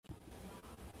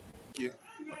you.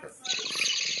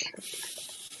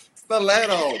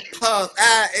 Stiletto punk.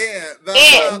 I am the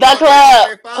In club the on club.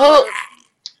 January Who 1st.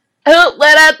 who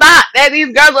would have thought that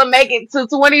these girls would make it to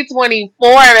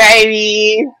 2024,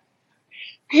 baby?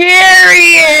 Thank you,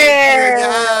 Period.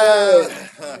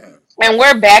 yeah. And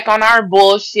we're back on our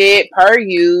bullshit per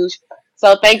usual.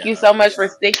 So thank you Yeah, so much for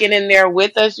yeah. sticking in there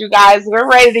with us, you guys. We're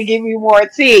ready to give you more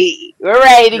tea. We're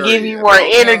ready to give you Period. more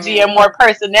energy and Okay. more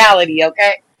personality,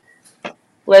 okay?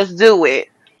 Let's do it.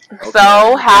 So,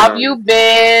 Okay. how have you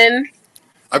been?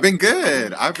 I've been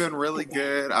good. I've been really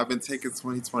good. I've been taking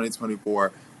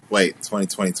 2024. Wait,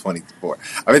 2024.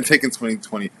 I've been taking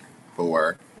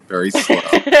 2024 very slow.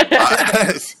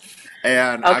 Uh,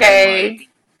 and I've been Okay.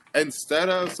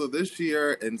 like, so this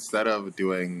year, instead of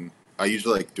doing, I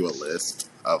usually like do a list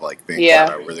of like things that Yeah.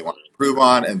 I really want to improve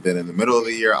on. And then in the middle of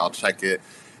the year, I'll check it.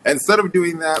 Instead of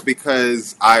doing that,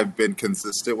 because I've been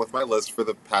consistent with my list for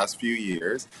the past few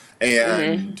years, Mhm.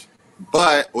 and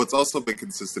but what's also been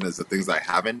consistent is the things I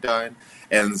haven't done.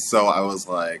 And so I was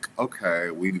like, okay,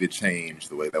 we need to change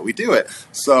the way that we do it.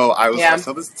 So I Yeah.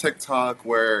 saw this TikTok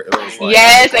where it was like,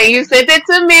 Yes, and you sent it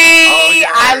to oh me.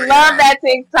 yeah, I yeah, love yeah, that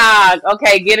TikTok.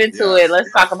 Okay, get into yeah, it.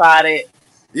 Let's talk about it.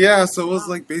 yeah. So it was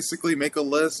like basically make a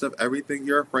list of everything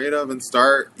you're afraid of and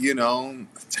start,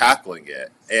 tackling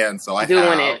it. And so I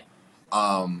Doing have. it.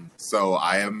 So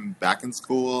I am back in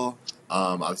school.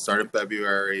 I started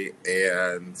February,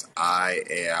 and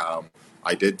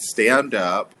I did stand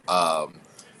up.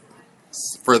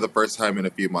 For the first time in a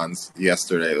few months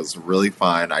yesterday. It was really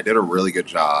fun. I did a really good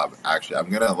job. Actually, I'm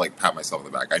gonna like pat myself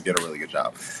on the back. I did a really good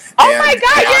job, Oh my and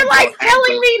god, I'm you're like going.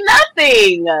 telling me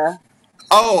nothing.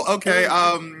 Oh, okay.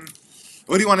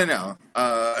 What do you want to know?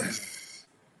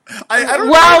 I don't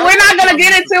know. Well, I we're don't not know if gonna I'm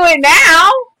get used to. into it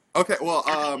now. Okay, well,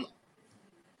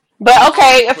 But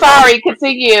okay, I'll sorry, quick.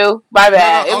 continue. My No, no,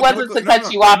 bad. It I'll wasn't quickly. to No, cut no,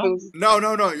 you off. It was no,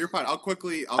 no, no. You're fine. I'll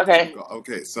quickly okay. go.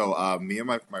 Okay, so me and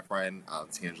my friend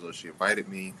Tangela, she invited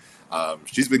me.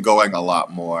 She's been going a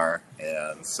lot more,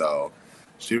 and so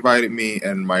she invited me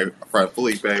and my friend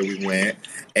Felipe. We went,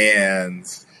 and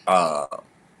uh,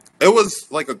 it was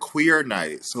like a queer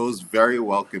night, so it was very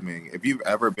welcoming. If you've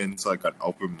ever been to like an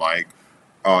open mic,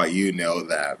 you know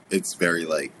that it's very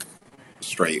like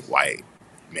straight white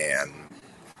man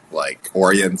like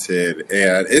oriented,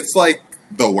 and it's like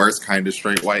the worst kind of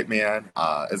straight white man.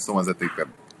 It's the ones that think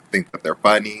that they're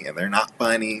funny and they're not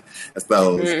funny. It's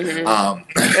those. Hmm.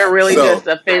 They're really So just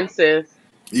offensive.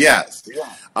 yes.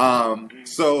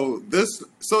 So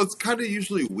it's kind of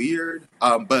usually weird.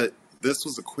 But this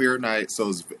was a queer night,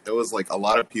 so it was like a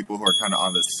lot of people who are kind of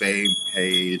on the same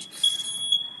page.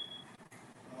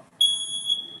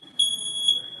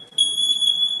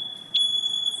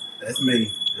 That's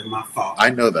me. That's my fault. I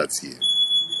know that's you.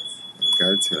 You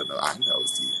gotta tell no, I know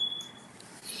it's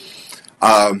you.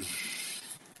 Um,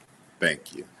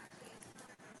 thank you.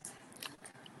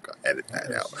 Gotta edit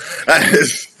that out.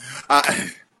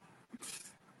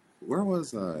 Where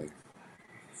was I?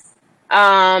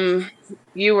 Um,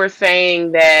 you were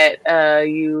saying that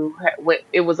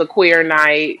it was a queer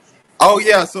night. Oh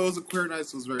yeah, so it was a queer night.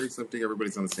 So it was very accepting.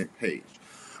 Everybody's on the same page.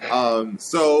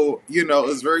 So it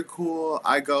was very cool.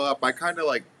 I go up. I kind of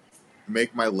like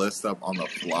make my list up on the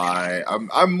fly.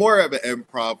 I'm more of an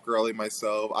improv girly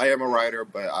myself. I am a writer,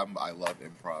 but I love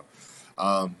improv.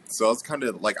 So it's kind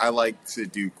of like I like to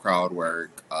do crowd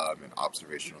work and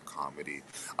observational comedy.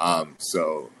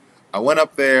 So I went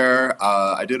up there.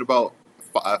 I did about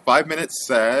a 5 minute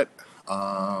set.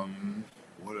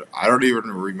 I don't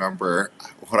even remember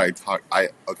what I talked. I'm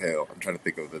trying to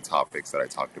think of the topics that I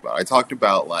talked about. I talked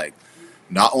about like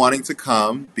not wanting to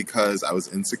come because I was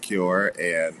insecure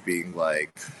and being like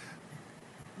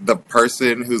the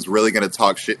person who's really going to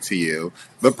talk shit to you.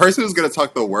 The person who's going to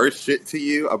talk the worst shit to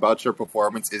you about your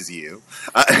performance is you.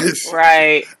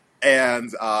 Right.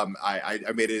 And I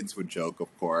made it into a joke,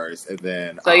 of course. And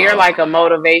then So you're like a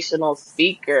motivational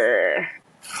speaker.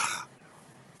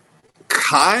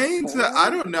 I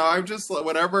don't know. I'm just like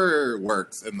whatever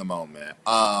works in the moment.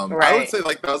 I would Right. say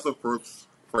like that was the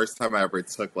first time I ever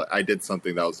took like I did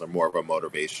something that was more of a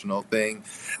motivational thing.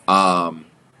 Um,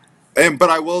 but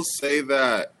I will say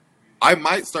that I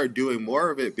might start doing more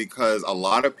of it because a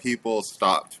lot of people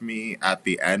stopped me at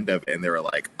the end of it and they were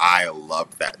like, I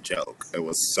loved that joke. It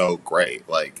was so great.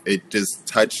 Like it just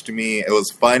touched me. It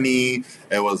was funny.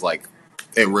 It was like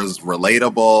it was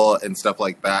relatable and stuff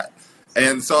like that.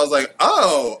 And so I was like,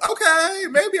 oh, okay,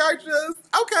 maybe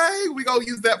okay, we gonna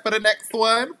use that for the next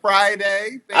one,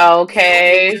 Friday. Thank you. We'll be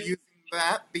Okay. using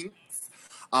that. Thanks.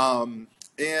 Um,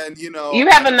 and You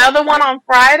have another one on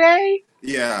Friday?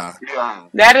 Yeah,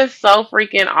 That is so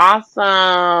freaking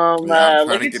awesome. yeah. I'm trying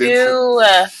Look to at get into.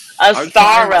 you, I'm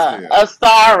trying Astara, to.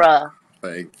 Astara.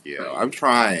 Thank you. I'm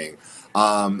trying.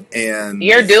 And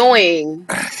You're doing.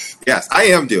 yes, I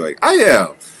am doing. I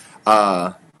am.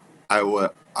 Uh, I would.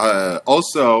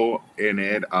 Also in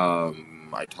it,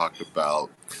 I talked about,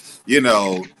 you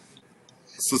know,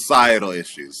 societal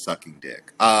issues, sucking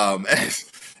dick,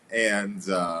 and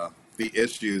the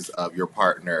issues of your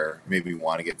partner maybe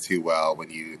wanting it too well when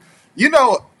you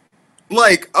know,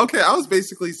 like, okay, I was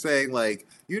basically saying, like,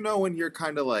 when you're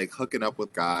kind of like hooking up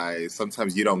with guys,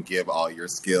 sometimes you don't give all your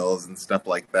skills and stuff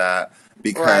like that Right.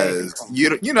 because you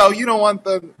don't want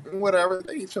the whatever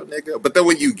they eat your nigga. But then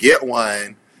when you get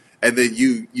one, and then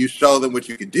you show them what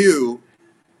you can do,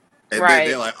 and then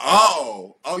they're Right. like,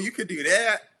 oh, you could do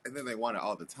that, and then they want it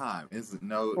all the time. It's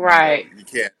no, Right. you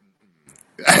can't.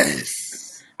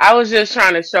 I was just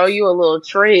trying to show you a little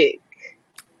trick.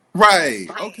 Right.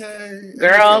 Okay. It makes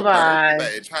Girl, your bye.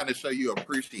 birthday trying to show you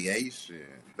appreciation.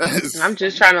 I'm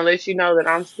just trying to let you know that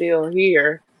I'm still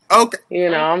here. Okay.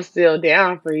 I'm still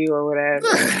down for you or whatever.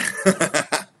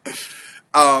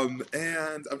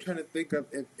 And I'm trying to think of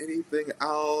if anything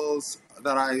else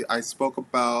that I spoke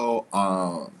about.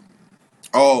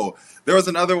 Oh, there was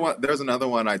another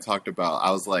one I talked about.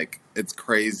 I was like, it's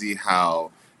crazy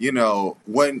how,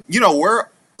 when, we're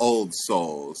old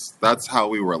souls. That's how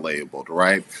we were labeled,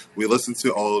 right? We listened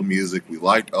to old music. We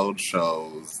liked old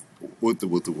shows. Woo, woo,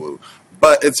 woo, woo.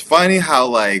 But it's funny how,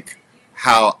 like,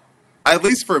 how, at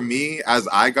least for me, as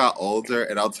I got older,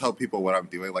 and I'll tell people what I'm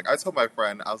doing. Like, I told my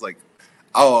friend, I was like,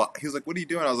 oh, he was like, what are you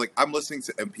doing? I was like, I'm listening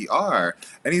to NPR.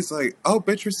 And he's like, oh,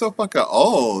 bitch, you're so fucking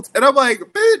old. And I'm like,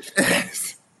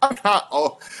 bitch, I'm not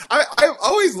old. I've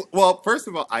always, well, first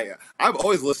of all, I've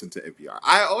always listened to NPR.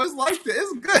 I always liked it.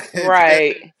 It's good.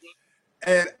 Right.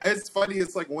 And it's funny.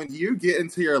 It's like when you get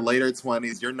into your later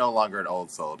 20s, you're no longer an old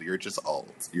soul. You're just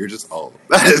old. You're just old.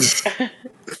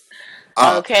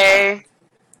 uh, Okay.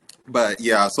 but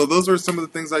yeah, so those were some of the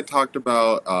things I talked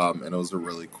about, and it was a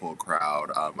really cool crowd.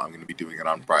 I'm going to be doing it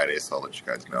on Friday, so I'll let you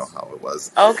guys know how it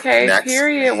was Okay, next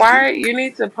period. week. Why you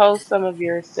need to post some of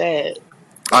your set.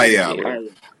 I Thank am.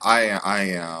 you. I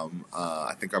am.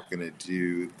 I think I'm going to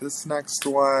do this next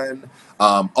one.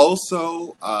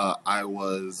 Also, I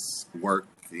was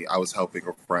working. I was helping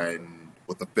a friend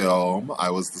with a film.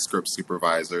 I was the script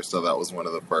supervisor, so that was one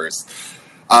of the first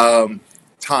um,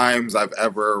 times I've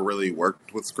ever really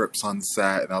worked with scripts on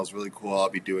set, and that was really cool. I'll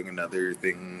be doing another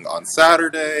thing on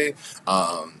Saturday,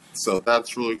 so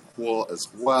that's really cool as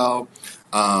well.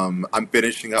 I'm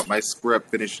finishing up my script,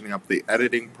 finishing up the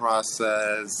editing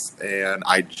process, and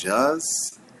I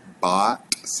just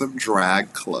bought some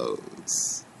drag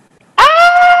clothes.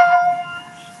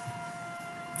 Ah!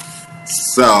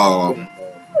 So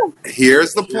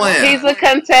here's the He's a plan.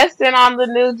 contestant on the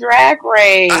new Drag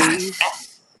Race.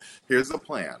 Here's the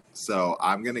plan. So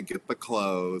I'm gonna get the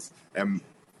clothes, and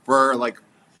for like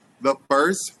the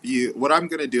first few, what I'm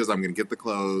gonna do is I'm gonna get the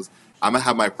clothes. I'm gonna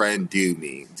have my friend do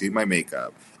my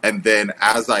makeup, and then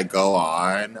as I go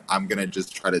on, I'm gonna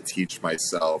just try to teach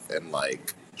myself and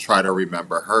like try to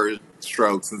remember her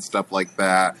strokes and stuff like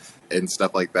that.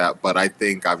 But I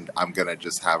think I'm gonna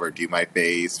just have her do my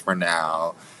face for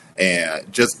now,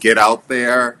 and just get out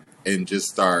there and just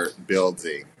start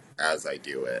building as I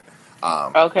do it.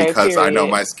 Okay, Because I know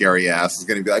period. my scary ass is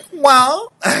gonna be like,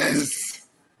 well.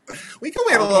 We can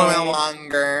wait a little bit Okay.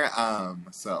 longer.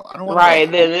 So I don't want to Right,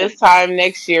 go. then this time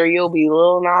next year you'll be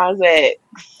Lil Nas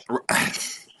X.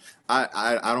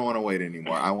 I don't want to wait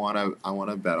anymore. I want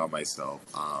to bet on myself.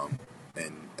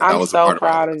 And that I'm was a so part of my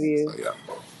proud of lesson. So you.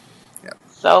 yeah, yeah.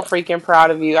 So freaking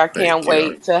proud of you. I can't Thank you.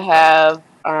 wait to have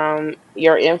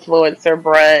your influencer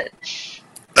brunch,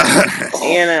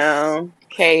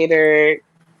 catered,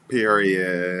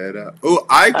 Period. Oh,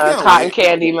 I can't cotton wait.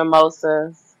 candy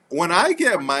mimosas. When I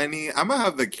get money, I'm gonna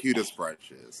have the cutest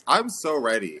brunches. I'm so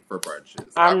ready for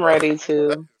brunches. I'm I'm ready. ready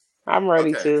to. I'm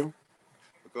ready Okay. to.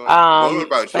 Go ahead. What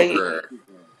about your But career?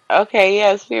 okay,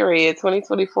 yes, period.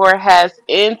 2024 has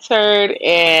entered,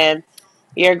 and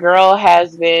your girl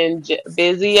has been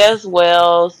busy as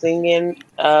well, singing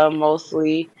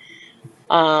mostly.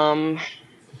 Um,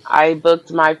 I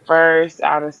booked my first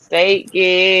out of state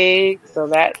gig, so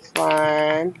that's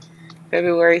fun.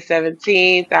 February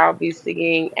 17th, I'll be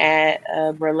singing at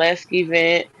a burlesque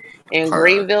event in Her.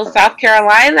 Greenville, South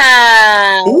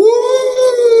Carolina.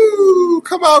 Ooh,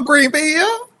 come on,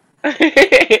 Greenville.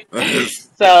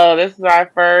 So this is my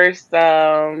first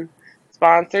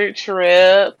sponsored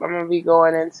trip. I'm gonna be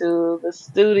going into the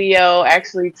studio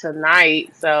actually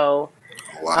tonight. So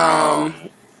Wow. um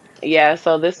yeah,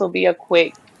 so this will be a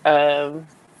quick um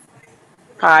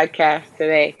podcast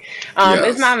today.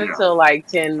 It's Yes. not until like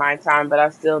 10 my time, but I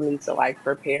still need to like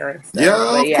prepare and stuff.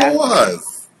 Yeah, But of yeah.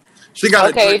 course. She got to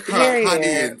Okay, drink her honey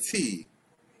period. and tea,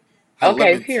 her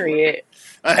Okay, lemon tea. period.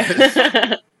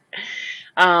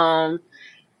 um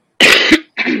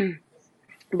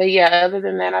but yeah, other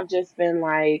than that I've just been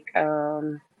like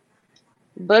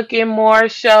booking more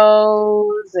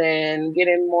shows and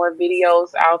getting more videos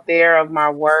out there of my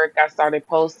work. I started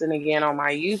posting again on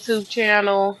my YouTube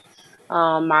channel.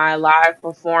 My live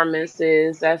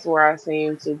performances, that's where I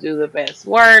seem to do the best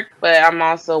work, but I'm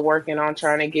also working on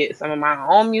trying to get some of my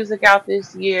own music out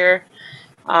this year.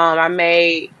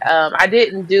 I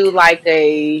didn't do like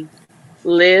a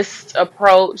list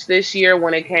approach this year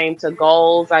when it came to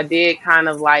goals. I did kind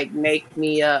of like make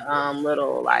me a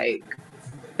little like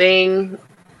thing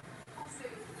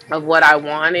of what I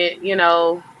wanted,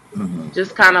 Mhm.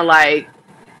 just kind of like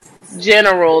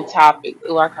general topic.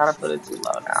 Ooh, I kind of put it too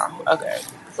low now. Okay.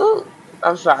 Ooh,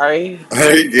 I'm sorry.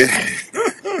 Very good.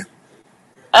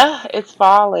 It's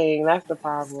falling. That's the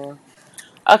problem.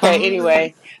 Okay, Falling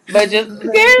anyway, but in just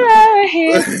love. girl,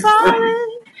 he's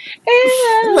falling in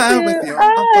In love love with with you,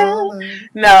 I'm us. falling,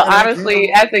 No, and I honestly,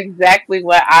 can't. that's exactly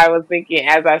what I was thinking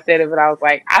as I said it, but I was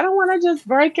like, I don't want to just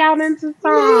break out into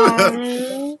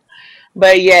song.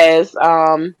 But yes,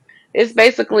 it's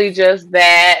basically just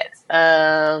that,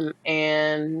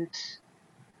 and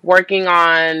working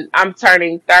on. I'm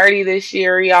turning 30 this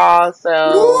year, y'all.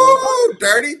 So, Woo!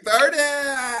 Dirty 30!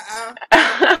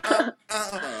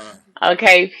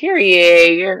 okay,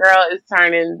 period. Your girl is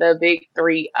turning the big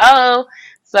 3-0.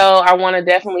 So I want to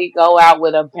definitely go out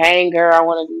with a banger. I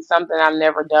want to do something I've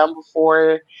never done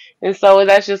before. And so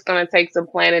that's just going to take some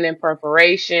planning and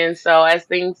preparation. So as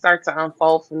things start to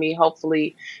unfold for me,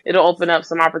 hopefully it'll open up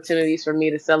some opportunities for me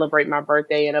to celebrate my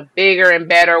birthday in a bigger and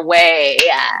better way.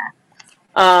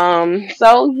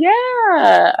 So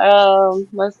yeah.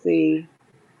 Let's see.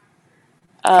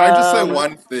 Can I just say Um,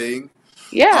 one thing?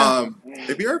 yeah.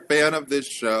 If you're a fan of this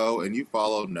show and you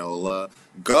follow Nola,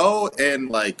 go and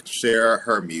like share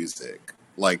her music.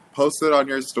 Like post it on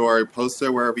your story, post it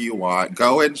wherever you want.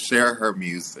 Go and share her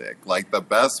music. Like the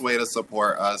best way to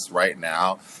support us right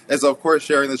now is of course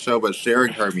sharing the show, but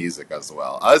sharing her music as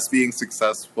well. Us being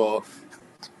successful,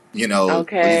 leads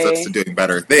us to Okay. doing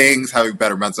better things, having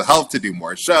better mental health to do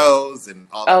more shows and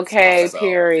all that stuff. Okay, So yeah.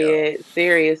 period.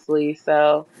 Seriously.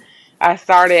 So I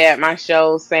started at my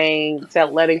show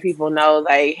letting people know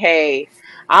like, hey,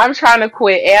 I'm trying to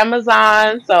quit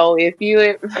Amazon. So if you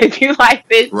if you like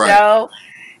this Right. show,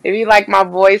 if you like my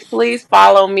voice, please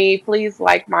follow me. Please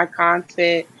like my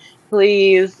content.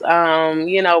 Please,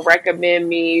 recommend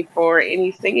me for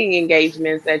any singing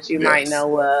engagements that you might Yes.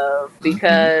 know of Hmm.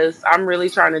 because I'm really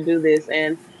trying to do this.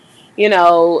 And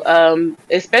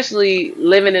especially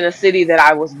living in a city that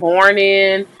I was born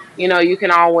in, you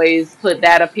can always put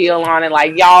that appeal on it.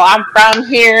 Like, y'all, I'm from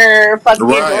here, fucking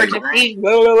Right. Georgia Peak,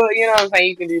 blah, blah, blah, you know what I'm saying?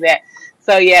 You can do that.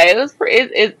 So yeah,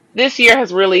 this year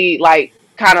has really like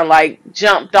kind of like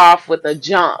jumped off with a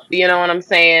jump, you know what I'm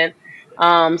saying?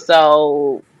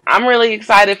 So I'm really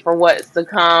excited for what's to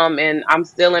come, and I'm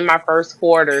still in my first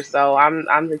quarter, so I'm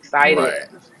excited. Right.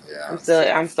 I'm Yes. still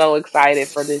I'm so excited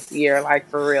for this year, like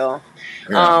for real.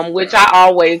 Yeah. Which I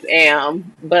always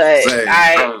am, but Same.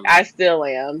 I still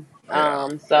am. Yeah.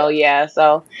 So yeah,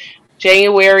 so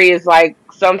January is like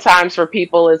sometimes for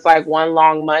people it's like one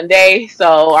long Monday.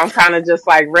 So I'm kind of just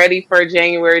like ready for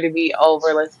January to be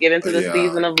over. Let's get into the Yeah.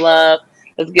 season of love.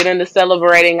 Let's get into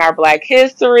celebrating our Black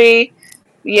history.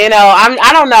 I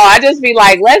don't know. I just be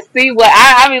like, let's see what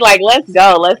I be like, let's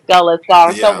go, let's go, let's go.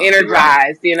 I'm so Yeah.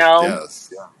 energized.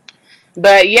 Yes.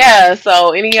 But yeah,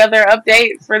 so any other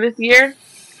updates for this year?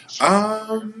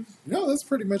 No, that's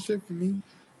pretty much it for me.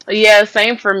 Yeah,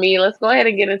 same for me. Let's go ahead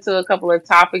and get into a couple of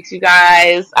topics, you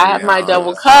guys. I have my Yeah.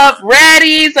 double cup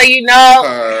ready, so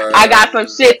I Per. got some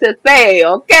shit to say,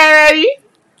 okay?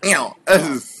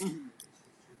 Ew.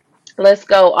 Let's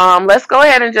go. Let's go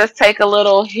ahead and just take a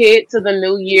little hit to the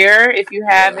new year if you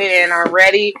have it and Yes. are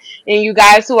ready. And you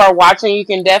guys who are watching, you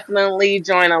can definitely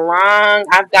join along.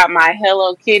 I've got my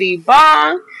Hello Kitty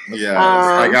bong.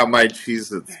 Yes. I Um, got my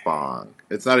Cheez Its bong.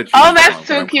 It's not a oh, cheese that's bong, but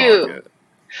too I'm calling cute. it.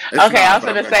 It's Okay, I not, was but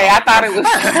I'm gonna gonna say call I it thought it was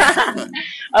that.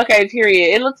 okay.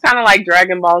 Period. It looks kind of like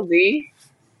Dragon Ball Z.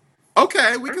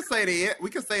 Okay, we can say that. We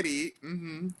can say that.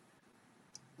 Hmm.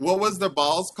 What was the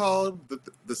balls called?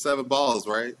 The seven balls,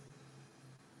 right?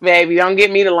 Baby, don't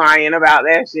get me to lying about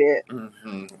that shit.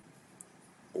 Hmm.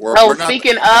 Oh, We're not.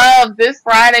 speaking of, this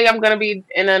Friday I'm gonna be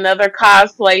in another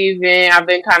cosplay event. I've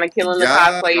been kind of killing the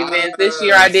cosplay events. This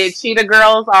year I did Yes. Cheetah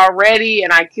Girls already,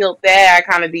 and I killed that.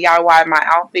 I kind of DIY my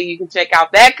outfit. You can check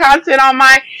out that content on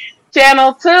my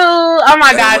Channel 2. Oh my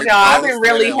and gosh, y'all. I've been repost it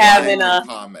really and having like and a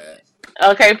comment.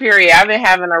 okay, period. I've been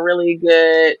having a really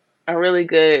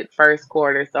good first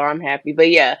quarter, so I'm happy. But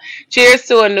yeah, cheers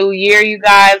to a new year, you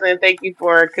guys, and thank you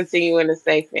for continuing to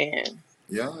stay fans.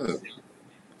 Yeah.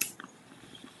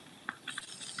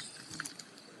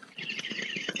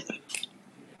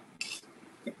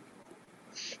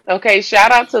 Okay,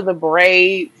 shout out to the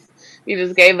braids. You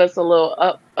just gave us a little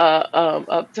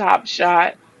up top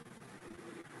shot.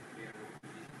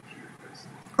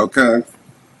 Okay.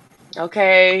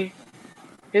 Okay.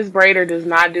 His braider does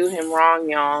not do him wrong,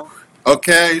 y'all.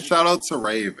 Okay. Shout out to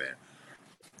Raven.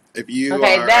 If you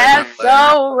Okay, are in that's LA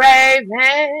so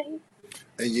Raven.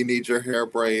 and you need your hair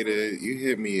braided, you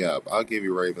hit me up. I'll give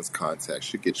you Raven's contact.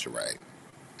 She'll get you right.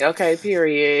 Okay,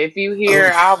 period. If you Oh,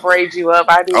 hear, I'll braid you up.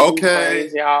 I do okay.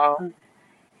 braids, y'all.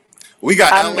 We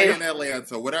got I LA miss and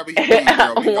Atlanta. Whatever you need,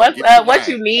 girl, we gonna what's get you up? What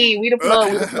you right. need? We the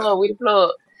plug. We the plug. We the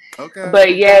plug. Okay.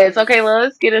 But yes, okay, well,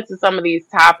 let's get into some of these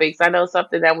topics. I know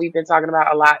something that we've been talking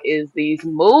about a lot is these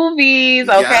movies,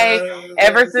 okay?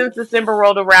 Ever Yes. since December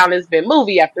rolled around, it's been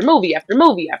movie after movie after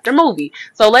movie after movie.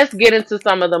 So let's get into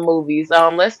some of the movies.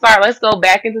 Let's go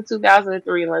back into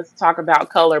 2003 and let's talk about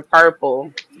Color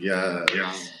Purple.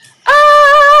 Yes.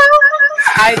 Ah,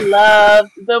 I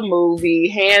loved the movie,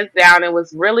 hands down. It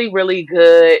was really, really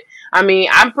good. I mean,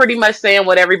 I'm pretty much saying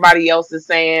what everybody else is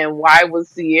saying. Why was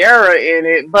Sierra in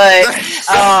it? But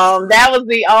that was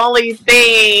the only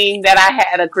thing that I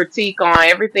had a critique on.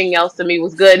 Everything else to me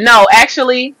was good. No,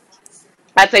 actually,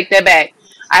 I take that back.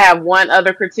 I have one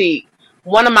other critique.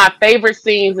 One of my favorite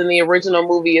scenes in the original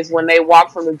movie is when they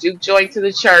walked from the juke joint to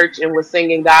the church and was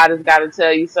singing "God has got to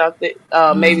tell you something."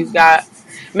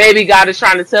 Maybe God is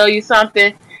trying to tell you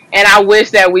something. And I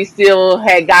wish that we still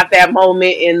had got that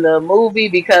moment in the movie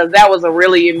because that was a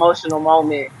really emotional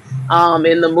moment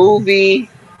in the movie.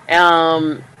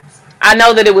 Um, I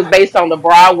know that it was based on the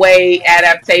Broadway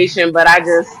adaptation, but I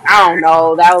don't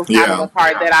know. That was kind of Yeah. the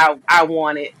part that I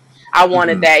wanted. I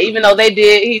wanted Hmm. that, even though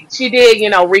she did,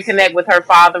 reconnect with her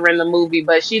father in the movie,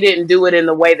 but she didn't do it in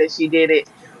the way that she did it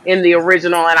in the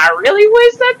original, and I really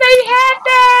wish that they had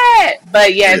that.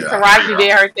 But yes, Yeah. Taraji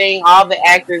did her thing. All the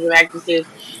actors and actresses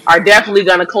are definitely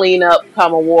gonna clean up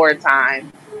come award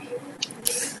time.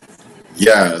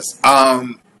 Yes.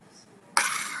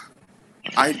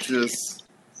 I just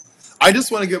I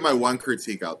just want to get my one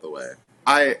critique out the way.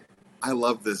 I I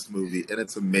love this movie and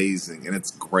it's amazing and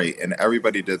it's great and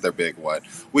everybody did their big one.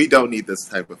 We don't need this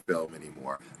type of film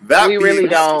anymore. We really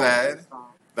don't.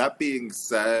 That being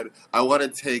said, I want to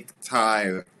take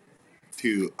time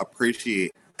to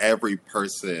appreciate every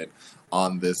person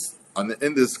in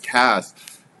this cast.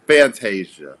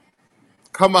 Fantasia.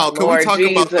 Come on, can we Lord talk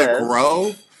about the Jesus.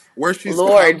 growth? Where she's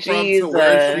Lord come from to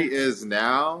where Jesus. she is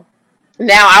now?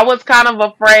 Now I was kind of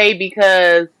afraid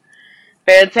because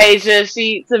Fantasia,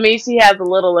 she to me she has a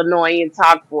little annoying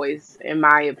talk voice in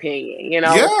my opinion.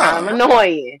 It's kind of Yeah.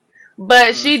 annoying.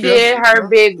 But she She has, did her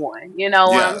big one. You know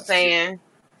what I'm yes. saying?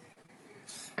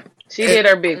 She It, did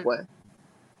her big one.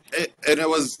 and it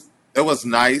was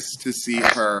nice to see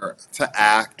her to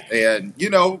act and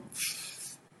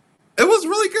it was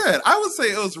really good. I would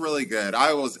say it was really good.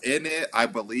 I was in it. I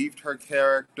believed her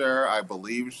character. I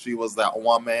believed she was that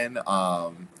woman.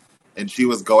 And she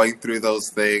was going through those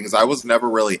things. I was never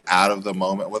really out of the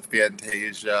moment with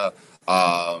Fantasia.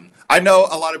 I know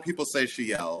a lot of people say she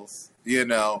yells,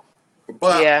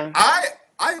 but Yeah.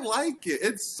 I like it.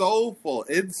 It's soulful.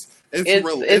 It's It's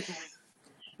real. it's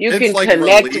you It's can like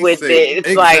connect with releasing, it.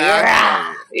 It's like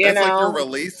rah, exactly. you It's like you're know?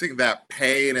 releasing that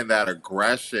pain and that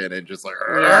aggression and just like,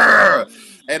 Yeah.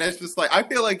 "Argh." And it's just like I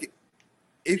feel like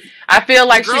if I feel the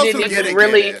like she girls didn't who even get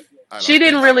really it. I she don't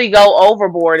didn't think. really go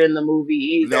overboard in the movie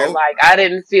either. Nope. Like I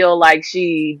didn't feel like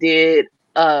she did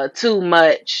too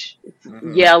much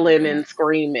Hmm. yelling and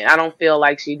screaming. I don't feel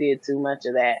like she did too much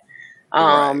of that.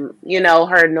 Right.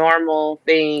 Her normal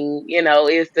thing,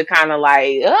 is to kind of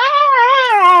like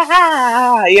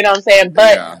ah, you know what I'm saying?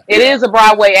 But Yeah. it is a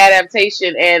Broadway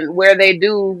adaptation and where they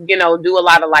do, do a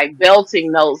lot of like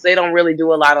belting notes. They don't really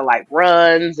do a lot of like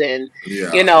runs and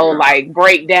Yeah. like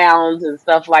breakdowns and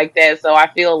stuff like that. So I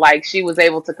feel like she was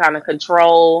able to kind of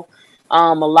control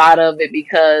a lot of it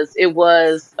because it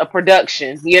was a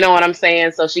production. You know what I'm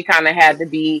saying? So she kind of had to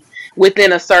be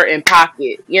within a certain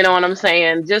pocket. You know what I'm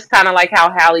saying? Just kind of like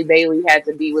how Halle Bailey had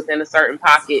to be within a certain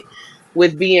pocket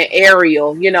with being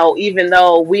Ariel. Even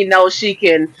though we know she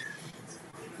can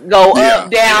go up, Yeah.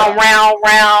 down, round,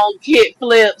 round, hit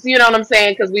flips. You know what I'm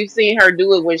saying? Because we've seen her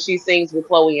do it when she sings with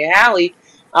Chloe and Halle.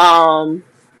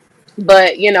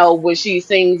 But when she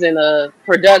sings in a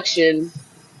production,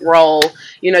 role,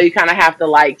 you kind of have to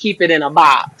like keep it in a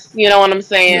box. You know what I'm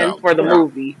saying Yeah. for the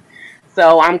movie.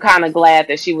 So I'm kind of glad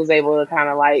that she was able to kind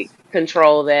of like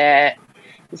control that.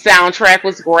 The soundtrack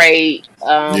was great.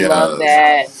 Love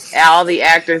Yes. that. All the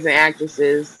actors and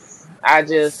actresses, they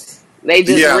just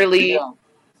Yeah. really,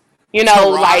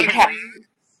 like, Taraji,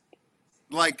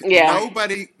 like yeah,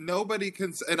 nobody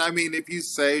can, and I mean, if you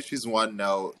say she's one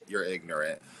note, you're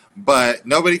ignorant. But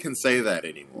nobody can say that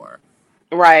anymore.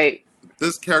 right.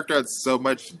 This character had so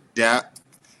much depth,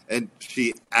 and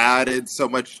she added so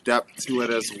much depth to it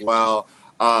as well.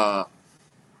 Uh,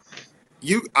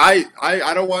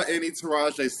 I don't want any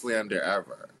Taraji slander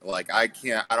ever. Like I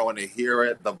can't. I don't want to hear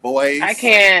it. The I voice,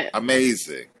 can't,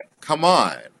 amazing. Come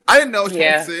on. I didn't know she could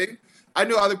yeah. sing. I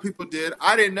knew other people did.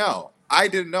 I didn't know. I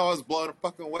didn't know. I was blown the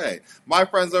fucking away. My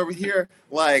friends over here,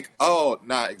 like, oh,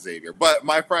 not Xavier, but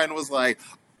my friend was like,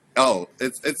 oh,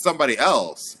 it's somebody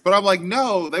else. But I'm like,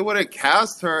 no, they wouldn't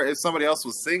cast her if somebody else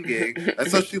was singing. And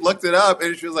so she looked it up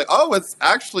and she was like, oh, it's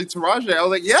actually Taraji. I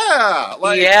was like, yeah,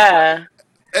 like, Yeah.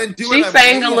 and doing She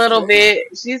sang a little amazing.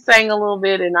 bit. She sang a little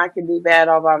bit, and I could do that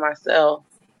all by myself.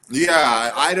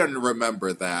 Yeah, I don't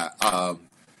remember that.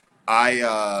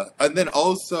 I and then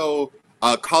also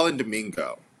Colin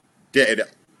Domingo did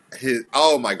his.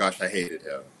 Oh my gosh, I hated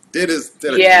him. Did a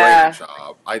great Yeah.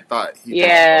 job. I thought he did a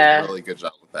Yeah. really good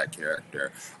job with that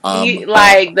character. He But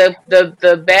like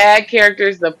the bad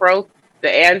characters, the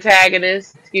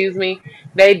antagonists, excuse me,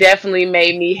 they definitely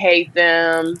made me hate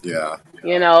them. yeah,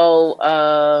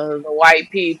 The white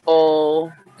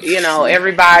people,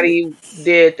 everybody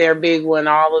did their big one.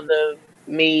 All of the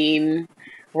mean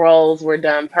roles were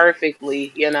done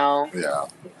perfectly. yeah.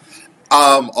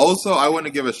 Also, I want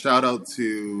to give a shout out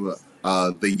to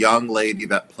the young lady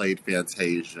that played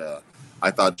Fantasia.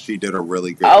 I thought she did a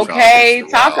really good job as Okay,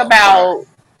 well.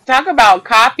 talk about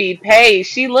copy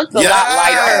paste. She looked a lot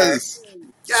like her. Yes,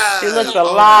 She looked yes. a Oh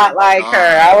my lot like her.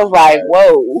 god. I was like,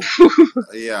 whoa.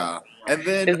 Yeah, and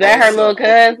then Is that her little also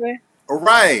cousin?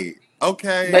 right. But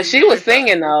Okay, she I was thought.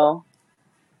 singing though.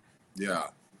 Yeah.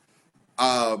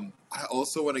 I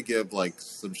also want to give like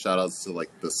some shout outs to like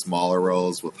the smaller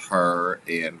roles with her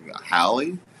and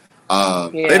Hallie. They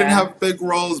didn't Yeah. have big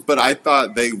roles, but I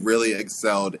thought they really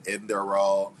excelled in their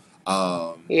role.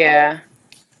 Um, Yeah.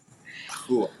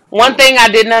 who One thing I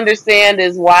didn't understand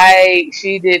is why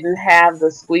she didn't have the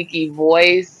squeaky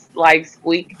voice like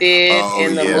Squeak did Oh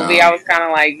in the movie. yeah, I was kind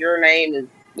of like, your name is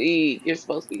Squeak. You're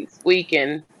supposed to be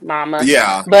squeaking, mama.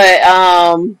 yeah, But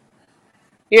I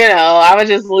would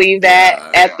just leave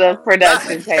that yeah. at the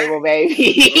production table, Right,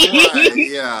 baby.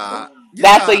 yeah,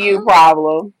 That's a yeah. you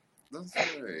problem. That's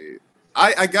right.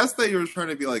 I guess that you were trying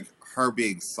to be like her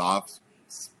being soft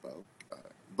spoke,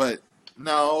 but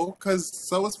no, because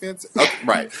so was fancy. Okay,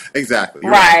 right, exactly.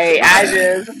 You're right. Right. You're I right.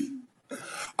 just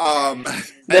um,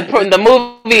 the and then the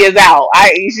movie is out.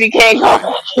 She can't go right,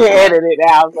 back and edit it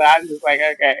out. So I'm just like,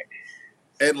 okay.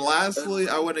 and lastly,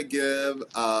 I want to give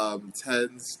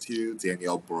tens to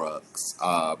Danielle Brooks.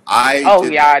 I Oh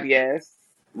didn't God, yes.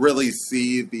 really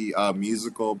see the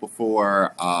musical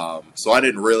before, so I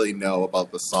didn't really know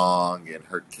about the song and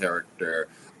her character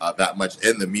that much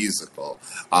in the musical.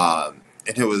 And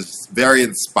it was very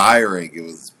inspiring. It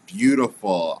was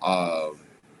beautiful.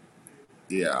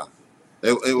 Yeah,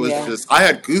 it was Yeah. just, I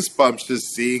had goosebumps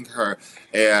just seeing her,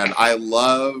 and I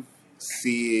love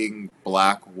seeing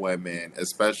black women,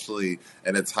 especially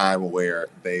in a time where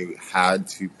they had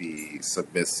to be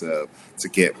submissive to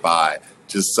get by,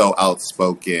 just so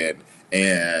outspoken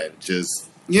and just,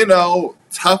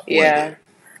 tough with it. Yeah.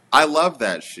 I love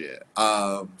that shit.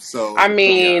 I So yeah.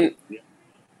 mean,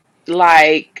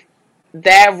 like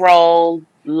that role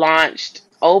launched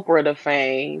Oprah to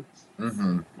fame.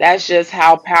 Hmm. That's just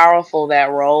how powerful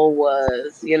that role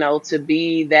was, to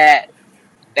be that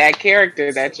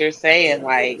character that you're saying.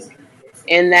 Like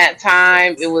in that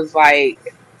time, it was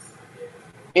like,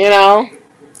 you know.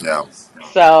 Yeah.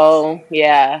 So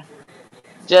yeah,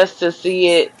 just to see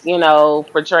it,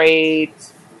 portrayed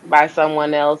by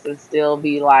someone else and still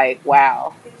be like,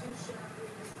 wow,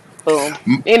 boom.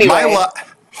 My Anyway,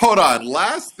 hold on.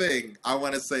 Last thing I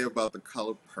want to say about the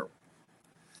color purple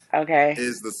okay.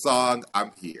 is the song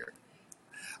 "I'm Here."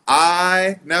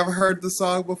 I never heard the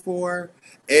song before,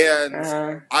 and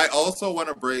Uh, I also want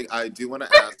to bring. I do want to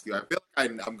ask you. I feel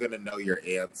like I'm going to know your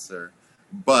answer,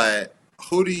 but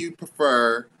who do you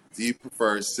prefer? Do you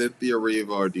prefer Cynthia Erivo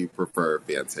or do you prefer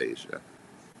Fantasia?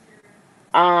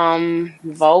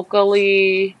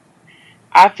 vocally,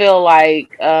 I feel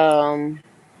like I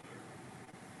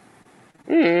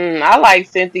like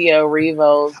Cynthia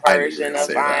Erivo's I knew you were version going to of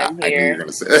say that. "I'm I knew you were Here." going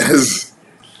to say this.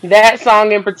 That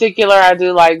song in particular, I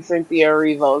do like Cynthia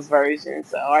Erivo's version,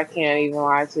 so I can't even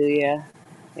lie to you.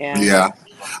 Yeah. Yeah,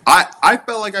 I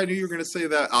felt like I knew you were gonna say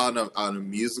that on a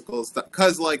musical stuff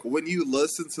because like when you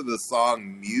listen to the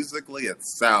song musically, it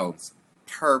sounds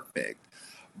perfect,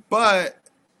 but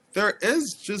there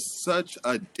is just such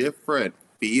a different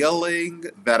feeling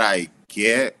that I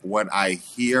get when I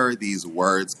hear these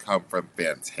words come from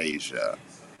Fantasia.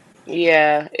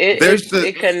 Yeah, There's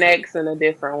it connects in a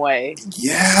different way.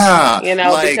 yeah,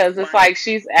 like Because it's like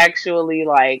she's actually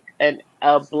like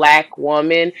a black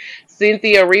woman.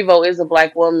 Cynthia Erivo is a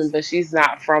black woman, but she's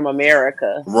not from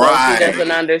America, so she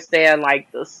doesn't right, understand like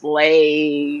the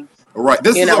slave, right.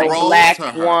 This is a role black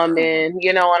to her. woman.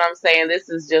 You know what I'm saying? This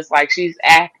is just like she's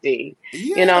acting.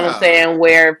 You know what I'm Yeah, saying?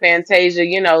 Where Fantasia,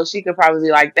 she could probably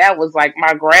be like, that was like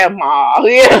my grandma.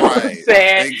 You know what I'm right,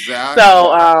 saying?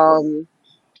 So, exactly.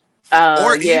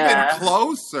 yeah,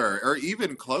 Or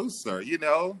even closer, you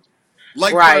know?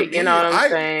 Like for right. You know me, what I'm I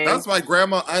saying? that's my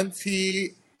grandma,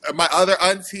 auntie, my other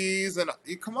aunties, and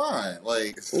come on,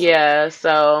 like, Yeah.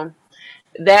 So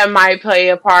that might play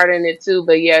a part in it too.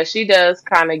 But yeah, she does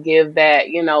kind of give that,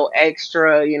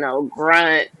 extra,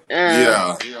 grunt.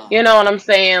 yeah, You know what I'm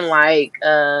saying? Like,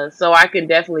 so I can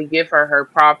definitely give her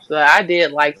props. But I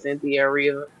did like Cynthia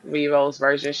Revo's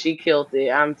version. She killed it.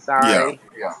 I'm yeah, sorry.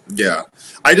 yeah.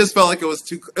 I just felt like it was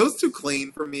too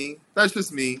clean for me. That's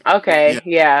just me. Yeah, Okay,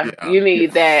 yeah, yeah, you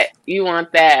need that. You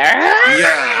want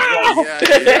yeah, that. yeah,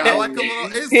 yeah. I like a little.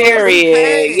 It's some Period.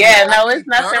 pain. Yeah, I no, it's need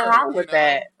nothing dirt. wrong You with know.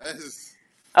 that.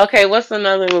 Okay, what's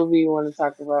another movie you want to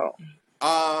talk about?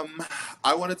 Um,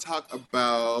 I want to talk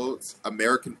about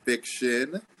American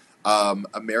Fiction.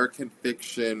 American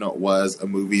Fiction was a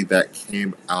movie that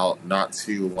came out not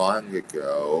too long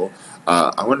ago.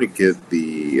 I want to get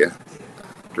the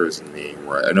actor's name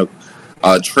right. I know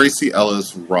Tracy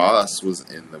Ellis Ross was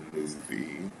in the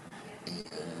movie.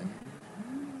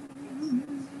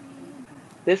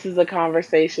 This is a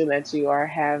conversation that you are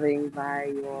having by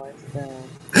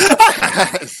yourself.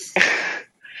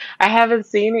 I haven't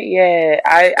seen it yet.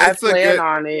 I it's a plan good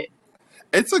on it.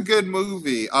 It's a good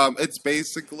movie. It's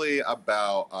basically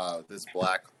about this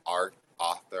black art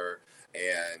author,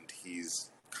 and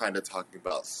he's kind of talking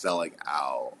about selling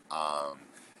out.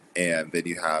 And then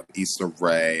you have Issa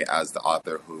Rae as the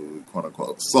author who, quote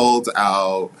unquote, sold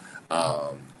out.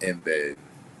 And then,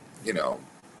 you know,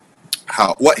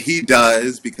 how what he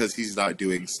does because he's not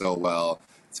doing so well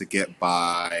to get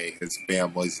by. His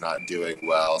family's not doing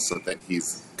well, so then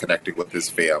he's connecting with his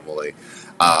family,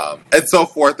 and so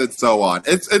forth and so on.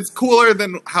 It's cooler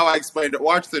than how I explained it.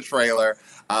 Watch the trailer.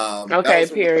 That Okay,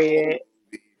 was a really cool period.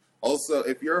 movie. Also,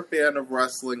 if you're a fan of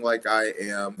wrestling like I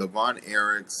am, The Von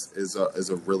Erichs is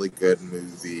a really good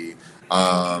movie.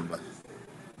 Um,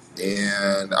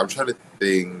 and I'm trying to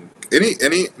think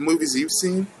any movies you've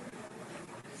seen.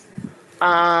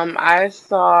 I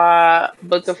saw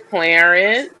Book of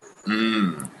Clarence.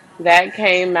 Mm. That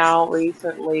came out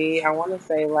recently. I want to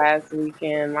say last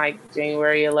weekend, like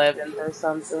January 11th or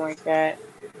something like that.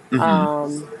 Hmm.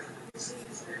 Um,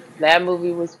 that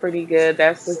movie was pretty good.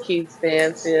 That's with Keith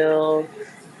Stanfield,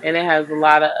 and it has a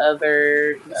lot of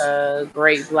other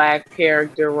great black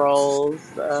character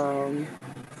roles.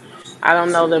 I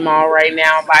don't know them all right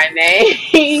now by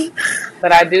name,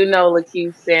 but I do know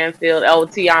Lakeith Stanfield. Oh,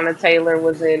 Tiana Taylor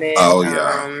was in it. Oh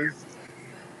yeah.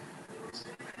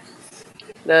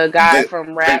 The guy The,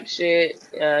 from Rap Shit,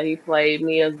 he played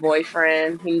Mia's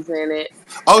boyfriend. He's in it.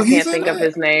 oh, I he's can't in think of it.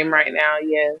 his name right now.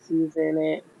 Yes, he's in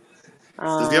it.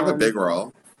 Does he have a big Um,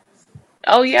 role?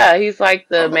 oh yeah, he's like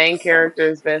the Oh, main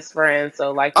character's best friend.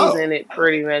 So like he's oh, in it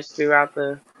pretty much throughout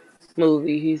the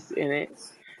movie. He's in it.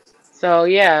 So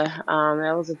yeah,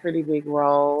 that was a pretty big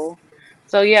role.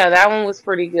 So yeah, that one was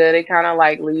pretty good. It kind of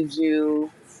like leaves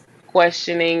you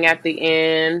questioning at the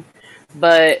end,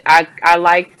 but I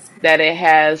like that it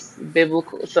has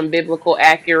some biblical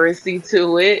accuracy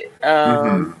to it.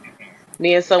 mm-hmm.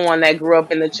 Me and someone that grew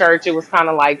up in the church, it was kind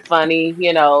of like funny,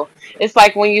 It's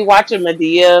like when you watch a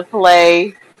Medea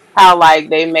play, how like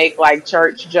they make like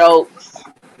church jokes,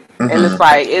 and it's Mm-hmm.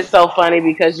 like it's so funny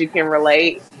because you can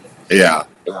relate. Yeah.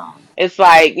 It's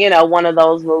like, one of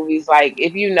those movies, like,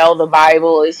 if you know the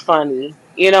Bible, it's funny.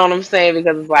 You know what I'm saying?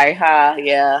 Because it's like,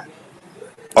 yeah,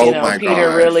 Oh my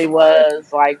Peter really gosh.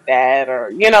 was like that,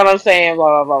 or, you know what I'm saying?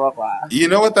 Blah, blah, blah, blah, blah. You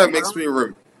know what that makes me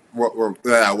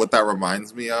what that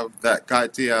reminds me of? That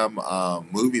goddamn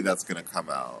movie that's gonna come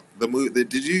out. The movie.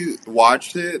 Did you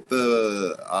watch it?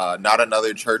 The Not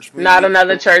Another Church Not movie.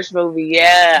 another church movie.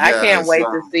 Yeah, I can't Yes. wait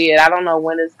to see it. I don't know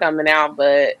when it's coming out,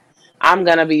 but I'm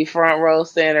going to be front row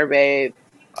center, babe.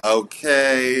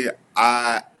 Okay.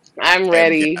 I I'm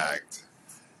am ready. gagged.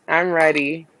 I'm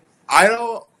ready. I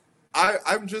don't.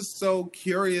 I'm just so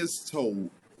curious to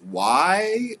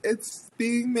why it's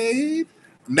being made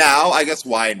now. I guess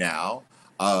why now.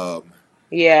 Um,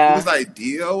 whose Yeah,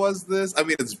 idea was this? I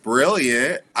mean, it's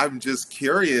brilliant. I'm just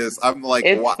curious. I'm like,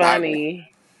 it's why?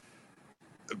 funny.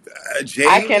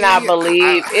 I cannot Jamie.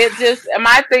 believe it. Just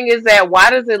my thing is that why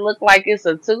does it look like it's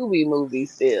a Tubi movie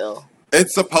still?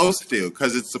 It's supposed to,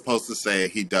 because it's supposed to say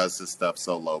he does his stuff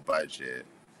so low budget.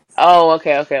 Oh,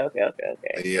 okay, okay, okay, okay,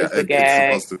 okay. Yeah, It's a it's gag.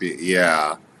 supposed to be.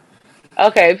 Yeah.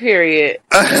 Okay, period.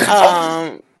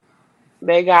 Um,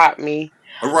 they got me.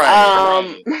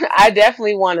 Right. I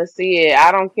definitely want to see it.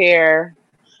 I don't care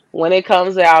when it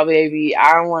comes out, baby.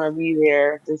 I want to be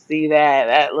there to see that.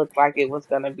 That looked like it was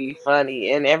gonna be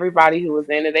funny, and everybody who was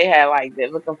in it, they had like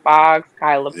Vivica Fox,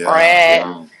 Kyla Yeah. Pratt,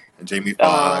 And Jamie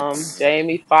Foxx,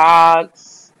 Jamie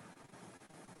Foxx,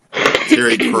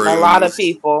 Terry a lot of Crews.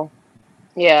 people.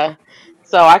 Yeah.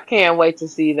 So I can't wait to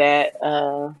see that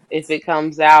if it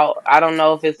comes out. I don't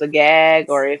know if it's a gag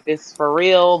or if it's for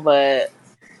real, but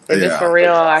if it's Yeah. for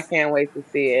real, I can't wait to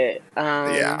see it.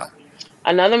 Yeah.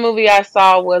 Another movie I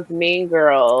saw was Mean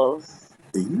Girls,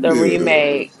 the Ooh.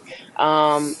 remake.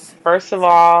 First of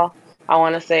all, I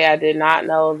want to say I did not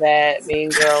know that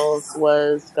Mean Girls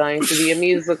was going to be a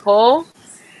musical.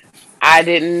 I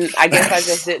didn't, I guess I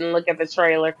just didn't look at the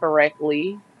trailer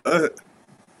correctly. Uh,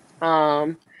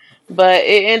 Um, but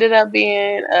it ended up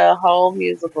being a whole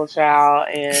musical, child,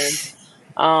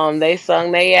 and they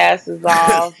sung their asses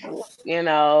off. You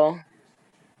know,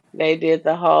 they did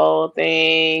the whole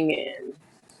thing, and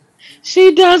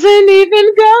she doesn't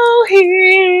even go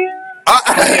here.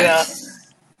 You know,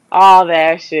 all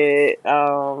that shit.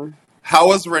 how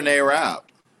was Renee Rapp?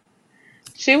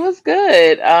 She was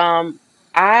good.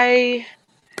 I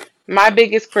My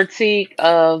biggest critique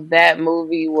of that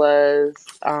movie was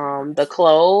the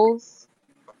clothes.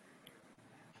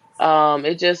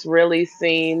 It just really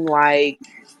seemed like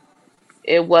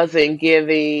it wasn't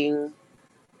giving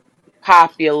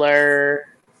popular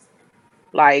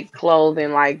like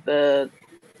clothing. Like the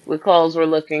clothes were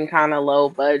looking kind of low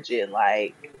budget.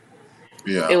 Like it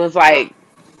Yeah. was like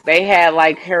they had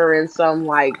like her in some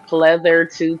like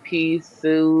pleather two-piece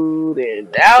suit,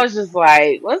 and I was just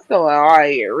like, what's going on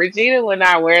here? Regina would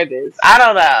not wear this. I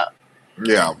don't know.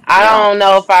 Yeah. I don't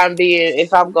know if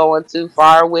I'm going too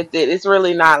far with it. It's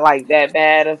really not like that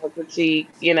bad of a critique,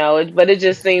 but it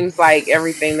just seems like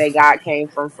everything they got came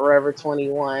from Forever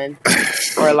 21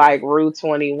 or like Rue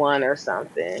 21 or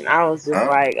something. I was just Uh,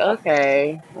 like,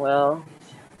 okay, well,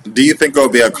 do you think it'll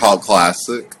be a cult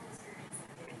classic?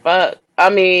 but I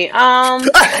mean,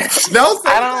 No such thing,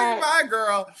 I my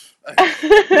girl.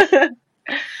 don't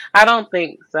I don't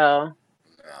think so.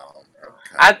 No.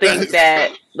 I Okay. think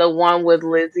that the one with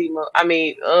I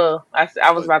mean,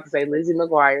 I was about to say Lizzie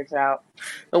McGuire, child.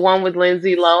 The one with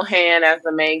Lindsay Lohan as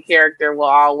the main character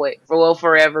will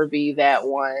forever be that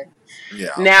one. Yeah.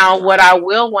 Now, what I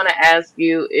will want to ask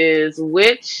you is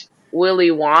which Willy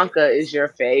Wonka is your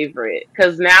favorite?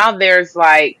 Because now there's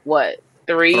like what,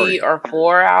 three Three. or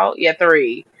four out? Yeah,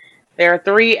 three. There are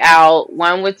three out.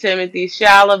 One with Timothy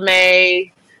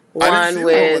Chalamet. I didn't One see the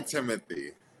one with with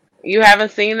Timothy. You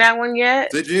haven't seen that one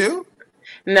yet? Did you?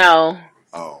 No,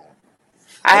 Oh.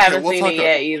 I Okay, haven't we'll seen it talk.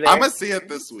 yet I'm either. gonna see it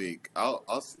this week.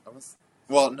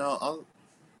 Well, no,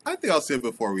 I think I'll see it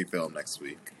before we film next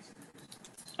week.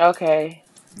 Okay.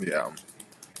 Yeah,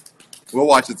 we'll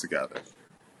watch it together.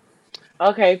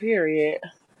 Okay, period.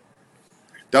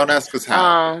 Don't ask us how.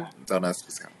 Um, Don't ask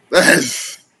us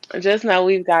how. just know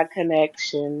we've got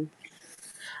connections.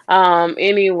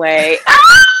 Anyway.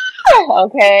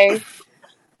 Okay.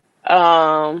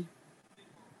 Um,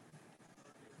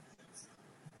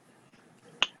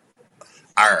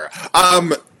 Arr.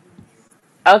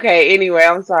 okay, anyway,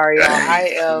 I'm sorry, y'all.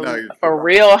 I No, am you're for fine.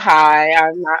 real high.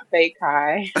 I'm not fake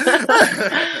high.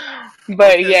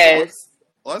 But Okay, so yes.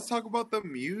 let's talk about the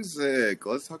music.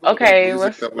 Let's talk about the Okay,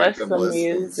 music that we've let's been some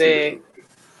listening music. to.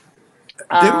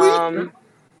 Did we Um,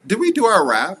 did we do our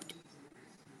rap?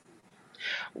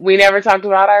 We never talked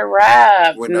about our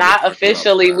rap. We never Not talked about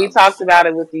the officially. We talked raps. about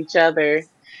it with each other.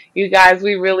 You guys,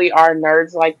 we really are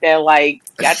nerds like that. Like,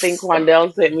 I think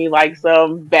Quandell sent me like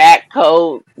some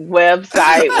backcode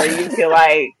website where you can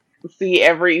like see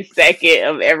every second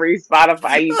of every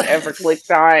Spotify you've ever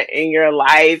clicked on in your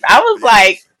life. I was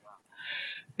like,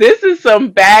 this is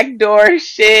some backdoor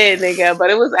shit, nigga. But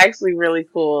it was actually really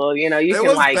cool. You It can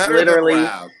was like better than literally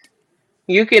rap.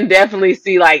 you can definitely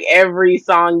see like every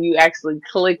song you actually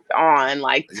clicked on,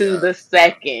 like to Yeah, the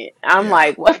second. I'm yeah.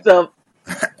 like, what the?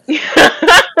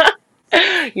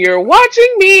 You're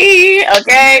watching me,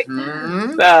 okay?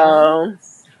 Hmm. So,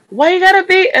 Why you gotta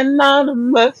be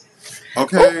anonymous? Ooh,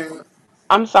 Okay.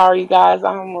 I'm sorry, you guys.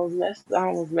 I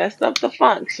almost messed up the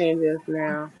function just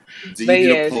now. Do But you need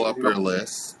to yes. pull up your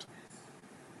list?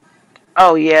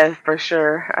 Oh yeah, for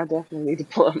sure. I definitely need to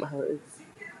pull up my list.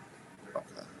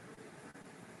 Okay.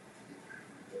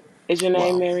 Is your name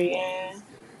Well, Marianne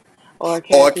or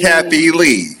or Kathy Lee? Kathy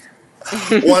Lee.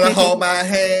 Wanna hold my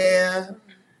hand?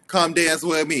 Come dance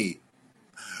with me.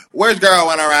 Where's girl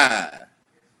wanna ride?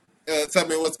 Tell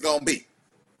me what's gonna be.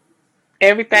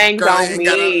 Everything's Girl on ain't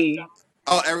gotta. me.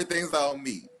 Oh, everything's on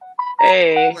me.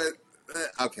 Hey, What?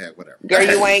 Okay, whatever. girl,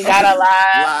 you ain't gotta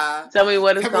lie. Lie. Tell me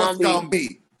what it's Tell me what's gonna gonna be.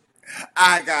 be.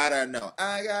 I gotta know.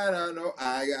 I gotta know.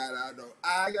 I gotta know.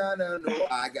 I gotta know.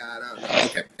 I gotta know.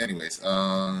 Okay. Anyways,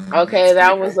 Okay, let's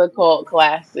that get was a cult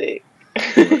classic.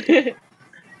 right.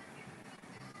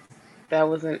 That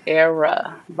was an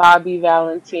era. Bobby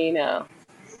Valentino.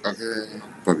 Okay,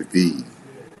 Bobby B.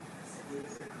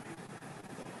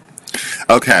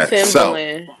 Okay, so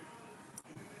Timbaland.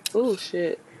 Oh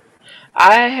shit.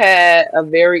 I had a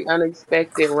very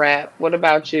unexpected rap. What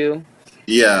about you?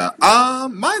 yeah,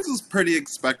 mine's was pretty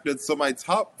expected. So my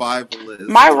top five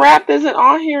My list. rap isn't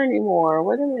on here anymore.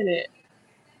 Wait a minute.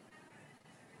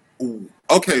 Ooh,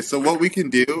 okay, so what we can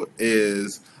do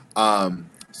is,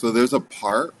 so there's a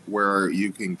part where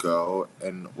you can go,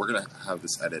 and we're gonna have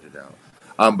this edited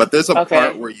out. But there's a part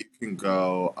Okay. where you can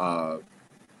go,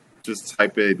 just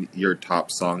type in your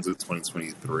top songs of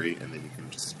 2023, and then you can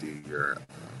just do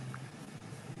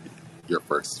your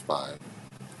first five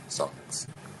songs,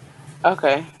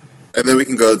 Okay. and then we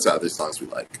can go to other songs we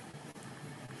like.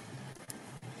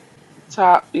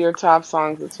 Your top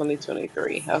songs of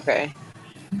 2023. Okay.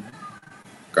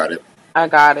 Got it? I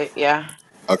got it. Yeah.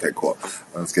 Okay, cool.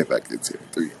 Let's get back into it.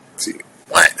 Three, two,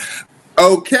 one.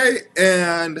 Okay,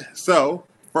 and so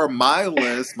for my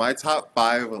list, my top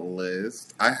five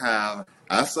list, I have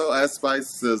SOS by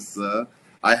SZA.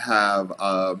 I have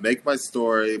Make My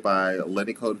Story by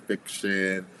Lenny Code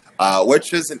Fiction,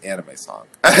 which is an anime song.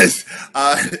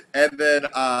 And then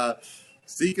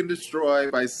Seek and Destroy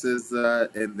by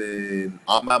SZA, and then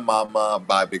On My Mama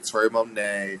by Victoria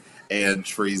Monet, and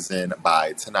Treason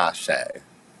by Tinashe.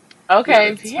 You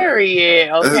Okay, already period.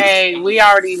 know. Okay. We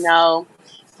already know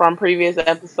from previous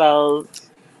episodes.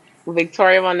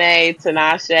 Victoria Monet,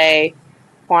 Tinashe,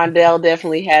 Quandell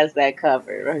definitely has that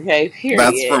covered. Okay, That's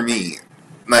period. for me.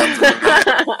 That's for me.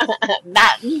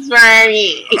 Not for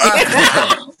me.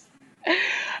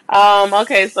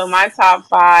 Okay, so my top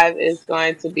five is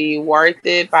going to be Worth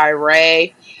It by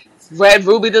Ray, Red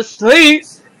Ruby to Sleep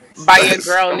by your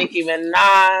girl Nicki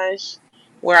Minaj,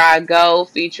 Where I Go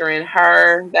featuring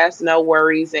her, That's No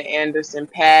Worries and Anderson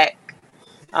Paak.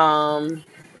 Um,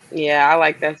 yeah, I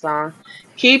like that song.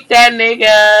 Keep that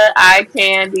nigga, eye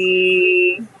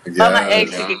candy. For my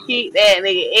ex, you Yes. can keep that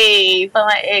nigga. Hey, for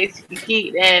my ex, you can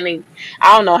keep that nigga.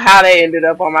 I don't know how they ended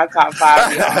up on my top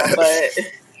five, y'all, but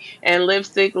and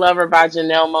Lipstick Lover by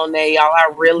Janelle Monae. Y'all,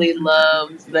 I really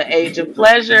loved the Age of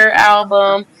Pleasure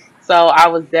album. So I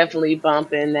was definitely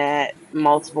bumping that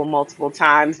multiple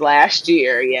times last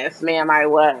year. Yes, ma'am, I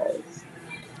was.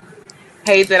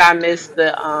 Hate that I missed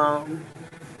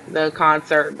the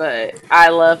concert, but I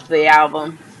loved the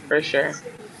album for sure.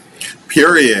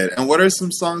 Period. And what are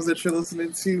some songs that you're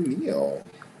listening to, Neil?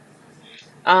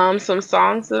 Some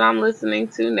songs that I'm listening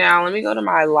to now. Let me go to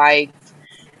my liked.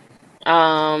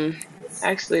 Um,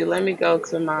 actually, let me go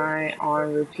to my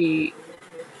on repeat.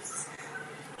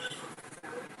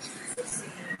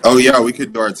 Oh yeah, we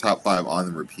could do our top five on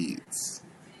the repeats.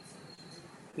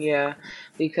 Yeah,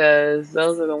 because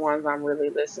those are the ones I'm really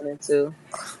listening to.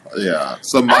 Yeah.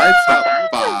 So my top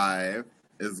five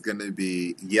is gonna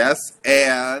be Yes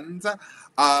and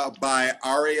by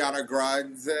Ariana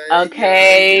Grande. Yes, you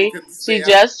Okay, can she stamp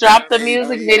just dropped that the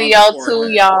music baby on the video too,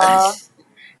 forehead. y'all.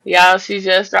 Y'all, she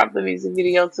just dropped the music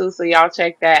video too, so y'all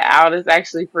check that out. It's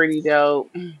actually pretty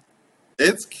dope.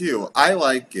 It's cute. I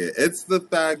like it. It's the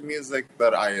fag music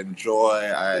that I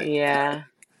enjoy. I Yeah.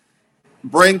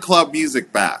 bring club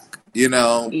music back. You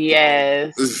know,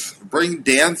 Yes. bring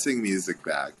dancing music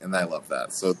back, and I love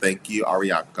that. So thank you,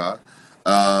 Ariaka.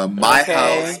 My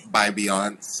House Okay. by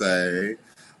Beyonce.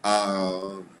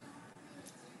 Um,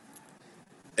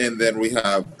 and then we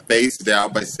have Face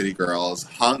Down by City Girls,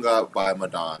 Hung Up by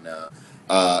Madonna,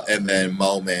 and then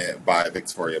Moment by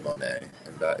Victoria Monet.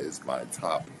 And that is my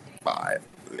top five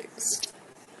list.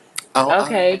 Oh,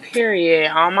 Okay,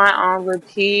 period. On my on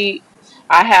repeat,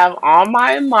 I have On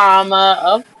My Mama,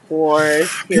 of course,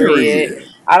 period. period.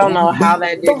 I don't Oh, know how my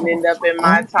that didn't end God. up in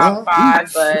my Oh, top my. five,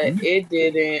 but it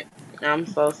didn't. I'm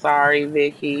so sorry,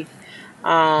 Vicky.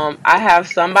 I have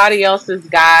Somebody Else's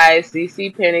Guy,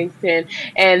 CC Pennington,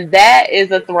 and that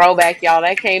is a throwback, y'all.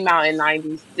 That came out in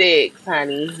 '96,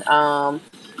 honey.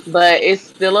 But it's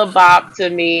still a bop to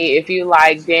me. If you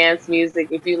like dance music,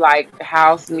 if you like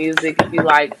house music, if you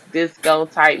like disco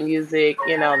type music,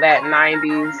 that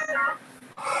 '90s.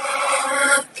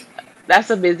 That's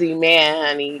a busy man,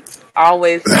 honey.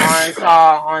 Always on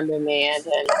call, on demand,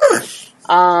 honey.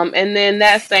 And then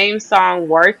that same song,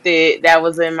 Worth It, that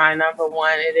was in my number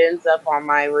one, it ends up on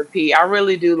my repeat. I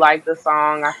really do like the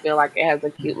song. I feel like it has a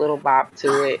cute little bop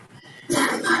to it.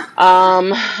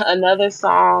 Another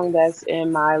song that's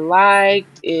in my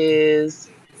liked is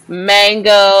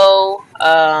Mango.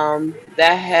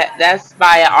 That's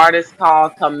by an artist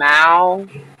called Kamau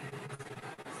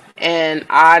and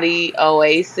Adi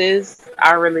Oasis.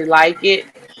 I really like it.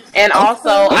 And also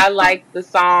Okay. I like the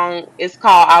song, it's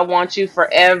called I Want You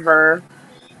Forever.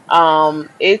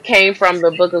 It came from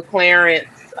the Book of Clarence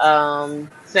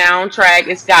soundtrack.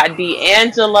 It's got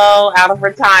D'Angelo out of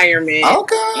retirement,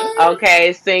 Okay.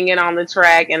 okay, singing on the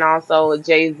track, and also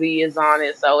Jay Z is on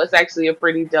it. So it's actually a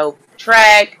pretty dope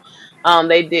track.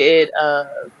 They did.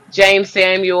 James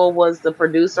Samuel was the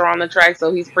producer on the track,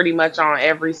 so he's pretty much on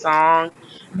every song.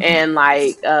 And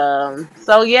like,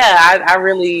 so yeah, I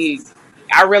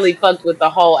really fucked with the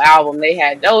whole album. They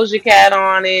had Doja Cat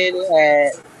on it. It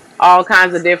had all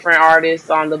kinds of different artists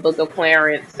on the Book of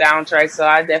Clarence soundtrack. So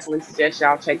I definitely suggest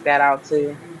y'all check that out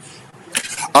too.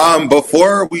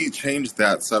 Before we change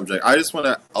that subject, I just want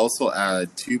to also add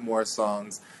two more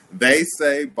songs. They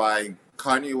Say by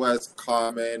Kanye West,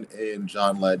 Common, and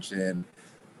John Legend.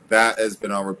 That has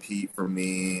been on repeat for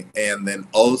me. And then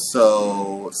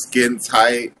also Skin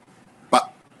Tight.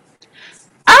 But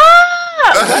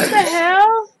Ah, what the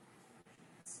hell?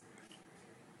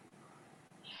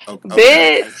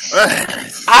 okay.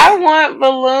 Bitch, I want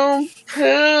balloons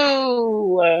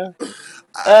too.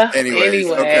 Anyways,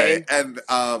 okay. Anyway,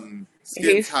 And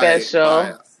Skin he's Tight by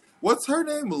special. what's her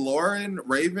name? Lauren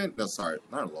Raven? No, sorry,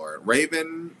 not Lauren.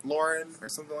 Raven Lauren or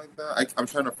something like that. I'm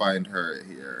trying to find her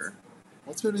here.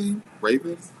 What's her name?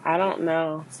 Raven? I don't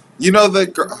know. You know the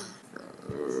girl.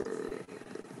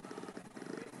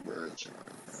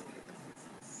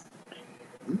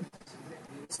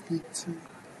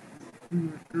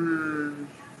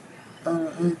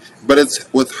 But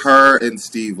it's with her and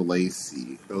Steve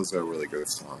Lacy. Those are really good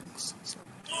songs.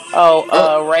 Oh,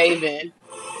 Oh, Raven.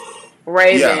 yeah,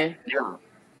 Raven.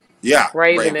 yeah,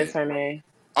 Raven is Raven. her name.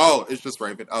 Oh, it's just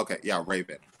Raven. Okay, yeah,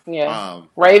 Raven. Yeah. Um,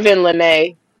 Raven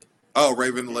Lene. oh,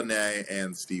 Raven Lene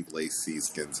and Steve Lacy,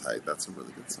 Skin Tight. That's a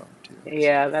really good song too.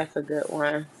 Yeah, that's a good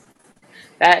one.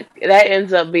 That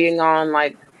ends up being on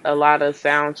like a lot of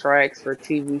soundtracks for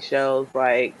TV shows.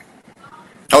 Like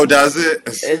Oh, does it?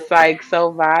 it's like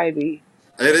so vibey.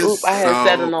 It is Oop, I had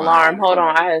set so an alarm. vibey. Hold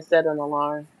on, I had set an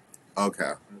alarm.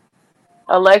 Okay.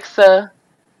 Alexa,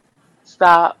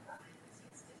 stop.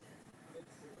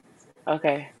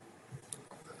 Okay.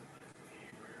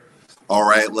 All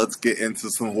right, let's get into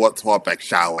some hot topic,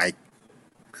 shall we?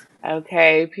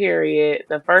 Okay, period.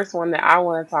 The first one that I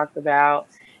want to talk about,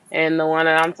 and the one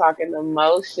that I'm talking the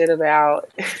most shit about,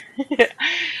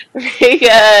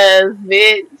 because,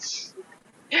 bitch,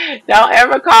 don't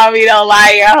ever call me no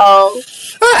liar, hoe.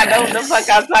 I know what the fuck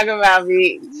I'm talking about,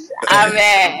 bitch. I'm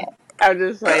mad. I'm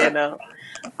just playing though.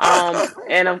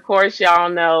 And of course, y'all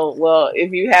know. Well,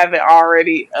 if you haven't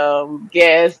already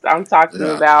guessed, I'm talking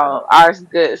Yeah. about our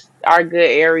good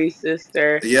Aries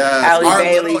sister, Yes, Halle our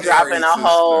Bailey, little Aries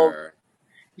sister.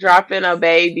 dropping a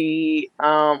baby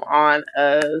on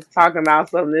us, talking about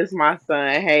something. This my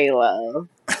son, Halo.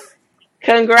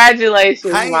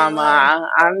 Congratulations, Halo. Mama.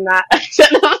 I'm not. Shut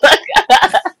the fuck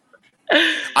up.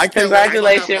 I can't wait to have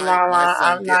Congratulations, my Mama.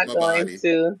 son I'm get not my going body.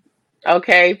 to.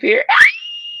 Okay, period.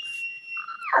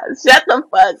 Shut the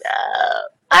fuck up.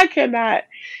 I cannot.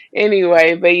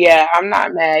 Anyway, but yeah, I'm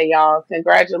not mad, y'all.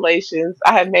 Congratulations.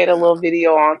 I had made a little Yeah.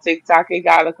 video on TikTok. It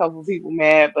got a couple people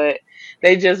mad, but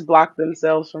they just blocked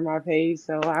themselves from my page,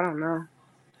 so I don't know.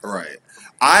 Right.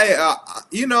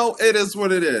 It is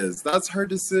what it is. That's her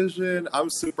decision. I'm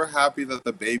super happy that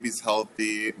the baby's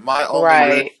healthy. My only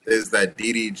wish Right. is that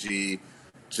DDG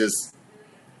just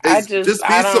just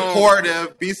I be don't,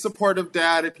 supportive. Be supportive,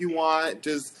 Dad, if you want.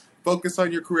 Just focus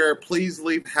on your career. Please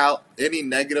leave any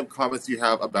negative comments you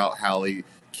have about Hallie.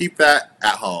 Keep that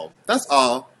at home. That's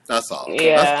all. That's all. That's all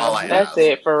yeah, I that's ask.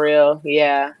 it for real.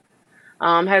 Yeah.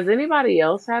 Has anybody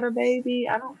else had a baby?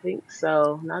 I don't think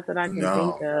so. Not that I can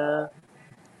think No. of.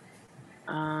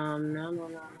 No, no, no,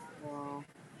 no, no.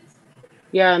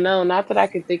 Yeah, no, not that I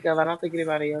can think of. I don't think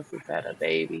anybody else has had a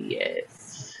baby yet.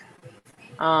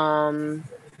 Um,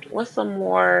 what's some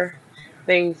more?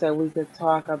 Things that we could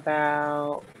talk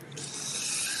about.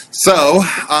 So,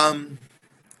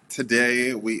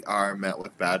 today we are met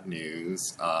with bad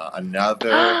news.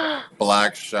 Another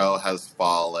black show has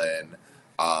fallen.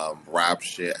 Rap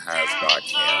shit has got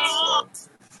canceled.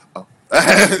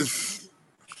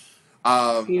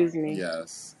 Oh. Excuse me.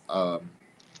 Yes.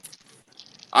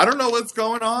 I don't know what's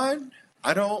going on.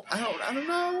 I don't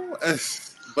know.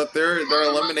 But they're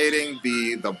eliminating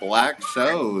the black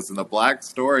shows and the black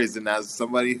stories. And as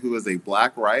somebody who is a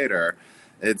black writer,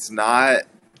 it's not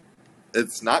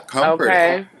comforting.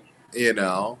 Okay. You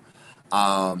know,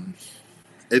 um,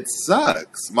 it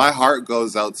sucks. My heart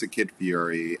goes out to Kid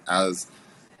Fury. As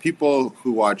people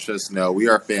who watch us know, we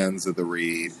are fans of the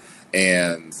Read,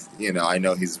 and I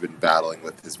know he's been battling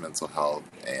with his mental health,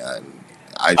 and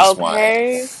I just want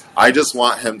Okay. I just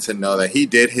want him to know that he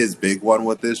did his big one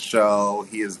with this show.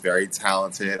 He is very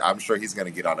talented. I'm sure he's going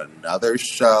to get on another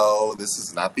show. This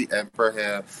is not the end for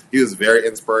him. He was very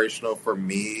inspirational for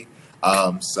me.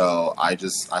 So I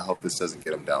hope this doesn't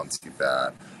get him down too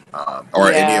bad,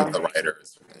 or any of Yeah. the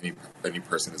writers, any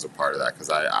person who's a part of that, because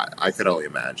I could only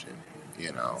imagine,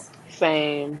 you know.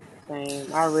 Same.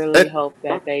 Same. I really It, hope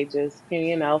that they just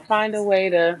can, find a way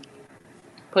to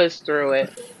push through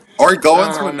it. or go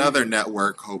into Um, another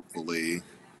network, hopefully.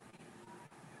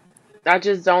 I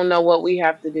just don't know what we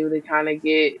have to do to kind of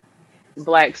get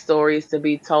black stories to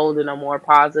be told in a more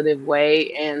positive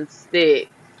way and stick.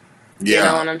 You know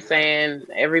Yeah, what I'm saying?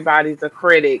 Everybody's a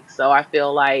critic, so I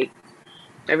feel like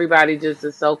everybody just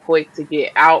is so quick to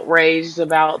get outraged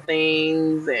about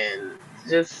things, and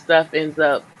just stuff ends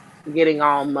up getting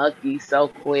all mucky so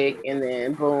quick, and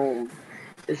then boom,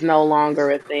 it's no longer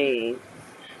a thing.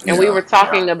 And we yeah, were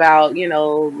talking about,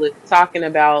 talking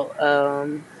about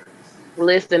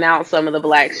listing out some of the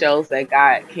black shows that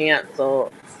got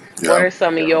canceled. What yeah. are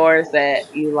some of yours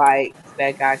that you liked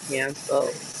that got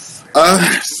canceled?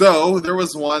 So there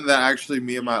was one that actually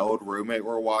me and my old roommate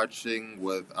were watching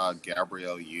with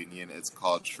Gabrielle Union. It's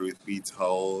called Truth Be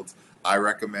Told. I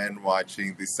recommend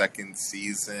watching the second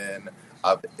season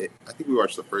of it. I think we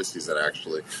watched the first season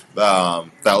actually.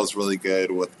 That was really good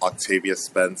with Octavia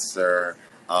Spencer.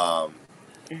 Um,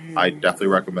 I Hmm. definitely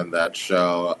recommend that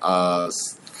show.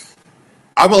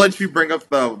 I'm gonna let you bring up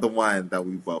the one that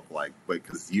we both like,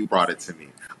 because you brought it to me.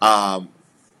 Um,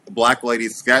 Black Lady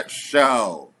Sketch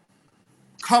Show.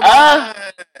 Come Uh,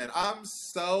 on! I'm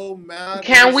so mad. It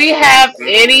can was we so have good.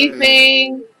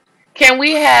 anything? Can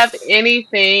we have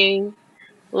anything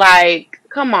like,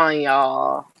 come on,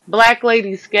 y'all. Black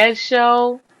Lady Sketch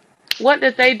Show? What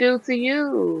did they do to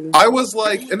you? I was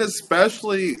like, and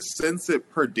especially since it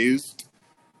produced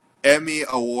Emmy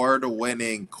award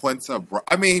winning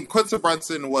I mean, Quinta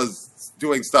Brunson was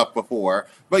doing stuff before,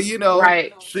 but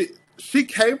Right. she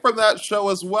came from that show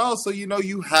as well. So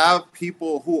you have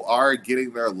people who are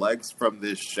getting their legs from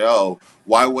this show.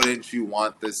 Why wouldn't you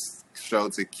want this show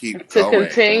to keep To going?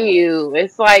 continue.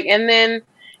 It's like, and then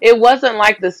it wasn't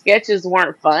like the sketches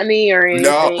weren't funny or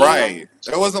No, anything. right.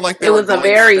 It wasn't like they It were was a going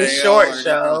very stale short or anything.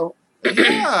 show.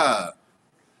 Yeah.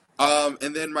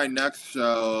 And then my next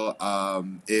show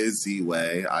is Z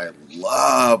Way. I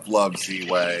love Z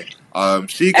Way.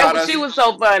 She got She us. was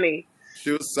so funny.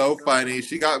 She was so funny.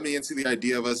 She got me into the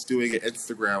idea of us doing an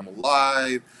Instagram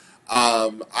live.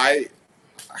 I.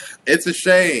 It's a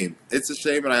shame. It's a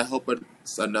shame, and I hope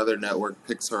another network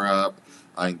picks her up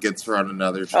and gets her on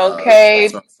another Okay.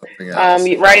 something else.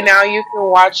 Right now you can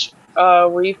watch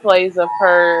replays of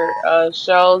her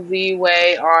show Z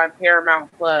Way on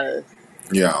Paramount Plus.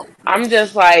 Yeah, I'm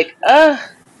just like, yeah.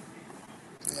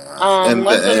 And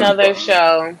what's another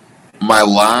show? my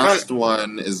Um, last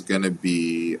one is gonna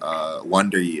be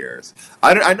Wonder Years.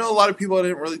 I know a lot of people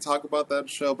didn't really talk about that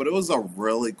show, but it was a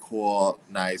really cool,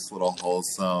 nice little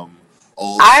wholesome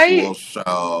old I school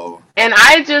show.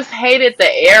 I just hated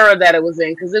the era that it was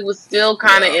in, because it was still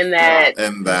kind of Yeah, in that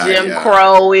and that, Jim yeah,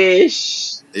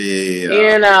 Crow-ish,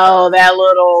 yeah, that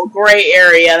little gray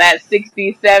area, that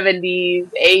 60s, 70s,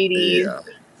 80s,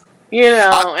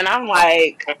 yeah. I, and I'm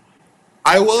like,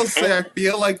 I will say I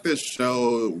feel like this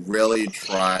show really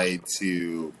tried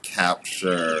to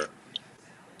capture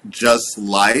just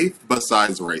life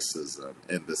besides racism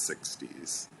in the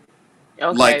 '60s.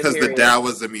 Like, okay, because the period. dad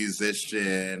was a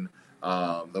musician,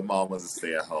 the mom was a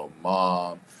stay-at-home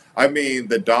mom. I mean,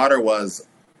 the daughter was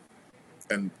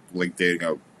and like dating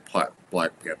a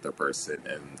Black Panther person,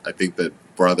 and I think the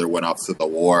brother went off to the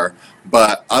war.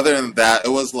 But other than that, it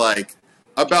was like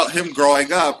about him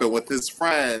growing up and with his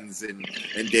friends and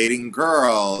dating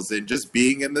girls and just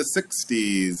being in the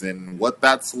 '60s and what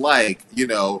that's like,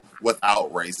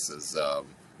 without racism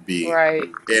be Right.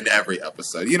 in every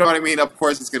episode. You know what I mean? Of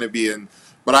course, it's going to be in.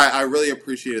 But I really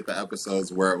appreciated the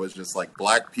episodes where it was just like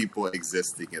black people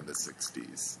existing in the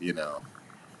 60s, you know?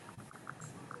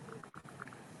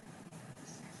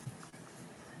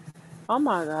 Oh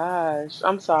my gosh.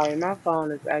 I'm sorry, my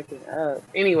phone is acting up.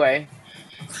 Anyway,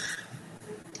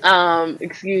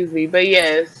 excuse me, but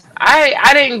yes,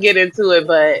 I didn't get into it,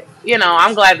 but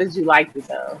I'm glad that you liked it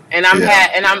though, and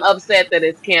Yeah. I'm upset that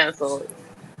it's canceled.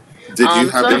 Did you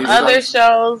have Some any other shows?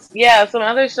 shows, yeah, some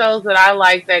other shows that I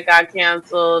like that got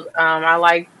canceled. I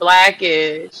like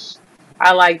Blackish.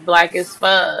 I like Black as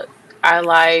Fuck. I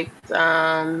liked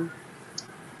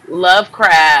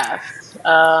Lovecraft.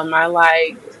 I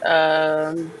liked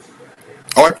Oh,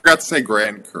 I forgot to say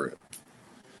Grand Crew.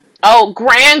 oh,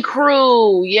 Grand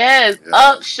Crew. Yes, Yeah.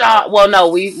 Upshot. Well, no,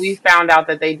 we found out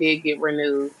that they did get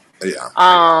renewed.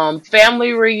 Yeah.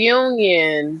 Family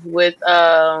Reunion with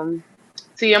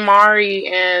Tia Mari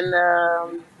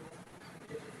and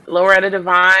Loretta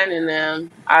Devine and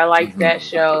them. I liked that Hmm.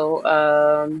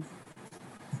 show.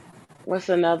 What's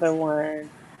another one?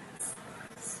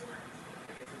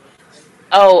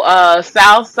 Oh,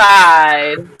 South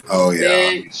Side, Oh, yeah.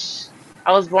 bitch.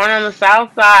 I was born on the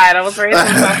South Side. I was raised on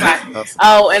the South Side. That's a good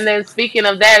Oh, one. and then speaking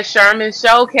of that, Sherman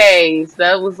Showcase.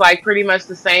 That was like pretty much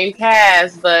the same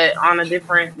cast, but on a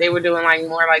different. They were doing like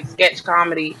more like sketch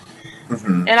comedy,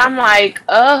 Hmm. and I'm like,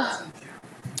 ugh.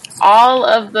 All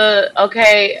of the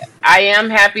okay. I am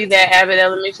happy that Abbott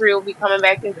Elementary will be coming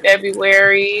back in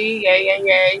February. Yay, yay,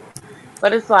 yay!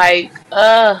 But it's like,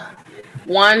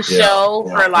 one Yeah. show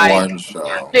for like One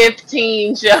show.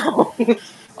 15 shows.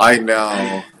 I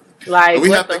know. Like, We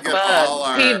what have to the get fuck?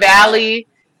 all P our. Valley.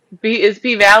 Is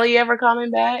P Valley ever coming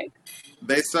back?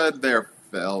 They said they're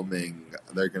filming.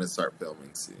 They're going to start filming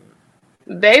soon.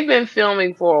 They've been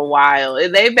filming for a while.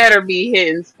 They better be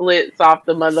hitting splits off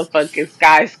the motherfucking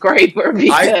skyscraper I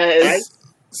because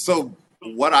so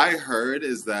what I heard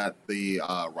is that the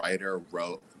writer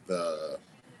wrote the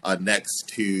next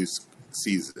two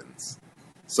seasons.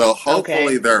 So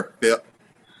hopefully okay. they're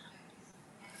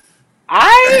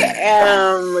I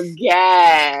am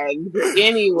gagged.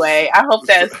 Anyway, I hope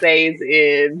that stays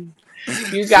in.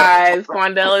 You so guys,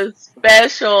 Quandel is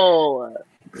special.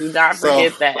 Do not so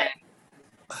forget that.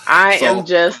 I am so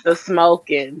just the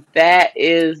smoking. That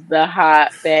is the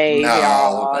hot babe, no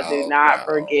y'all. Do no not no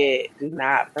forget. Do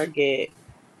not forget.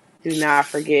 Do not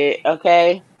forget.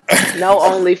 Okay? No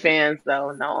OnlyFans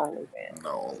though. No OnlyFans.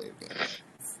 no only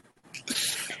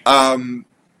um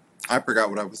I forgot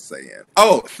what I was saying.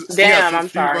 Oh, yeah. Damn, So I'm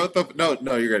she sorry. wrote the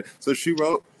no. You're good. So she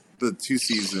wrote the two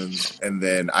seasons, and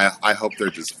then I hope they're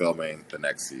just filming the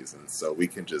next season, so we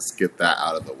can just get that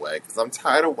out of the way because I'm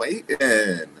tired of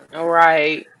waiting. All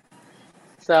right.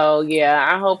 So yeah,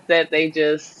 I hope that they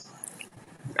just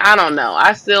I don't know.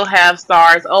 I still have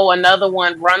stars. Oh, another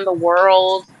one, Run the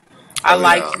World. I Oh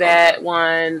liked yeah. that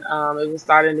one. It was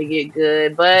starting to get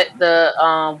good, but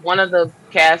the one of the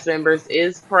cast members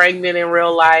is pregnant in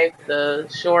real life. The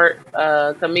short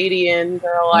comedian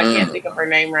girl, I can't think of Mm. her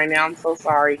name right now. I'm so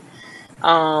sorry.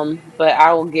 But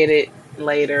I will get it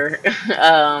later.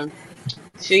 um,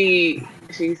 she's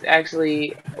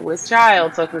actually with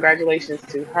child, so congratulations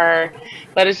to her.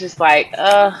 But it's just like,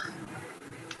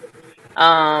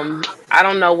 I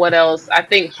don't know what else. I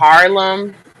think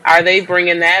Harlem. Are they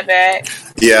bringing that back?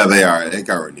 Yeah, they are. It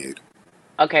got renewed.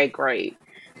 Okay, great.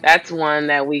 That's one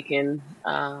that we can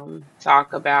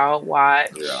talk about, Yeah,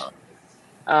 watch.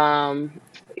 Um,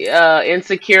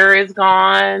 Insecure is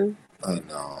gone, I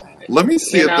know. Let me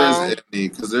see you if there's know. any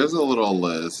because there's a little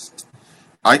list.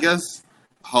 I guess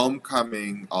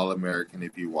Homecoming, All American.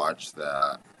 If you watch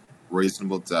that,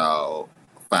 Reasonable Doubt,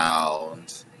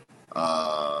 Found,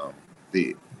 uh,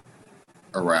 The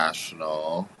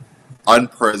Irrational,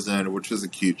 Unprisoned, which is a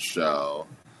cute show.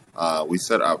 We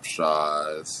said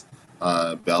Upshaws,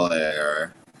 Bel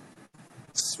Air,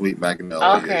 Sweet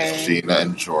Magnolias, Okay, Gina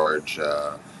and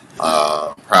Georgia,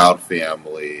 Proud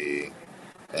Family,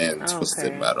 and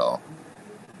Twisted okay, Metal.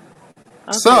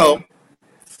 So, okay.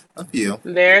 a few.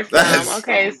 There's some. That's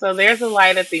Okay, so there's a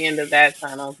light at the end of that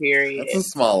tunnel, that's period. a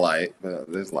small light,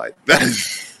 but there's light.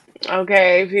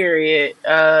 Okay, period.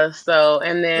 And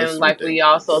then That's like we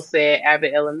also ridiculous. said,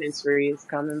 Abbott Elementary is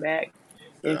coming back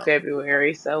in Yeah.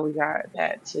 February, so we got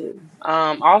that too.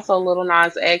 Also Little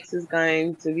Nas X is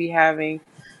going to be having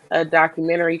a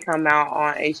documentary come out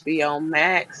on HBO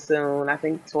Max soon. I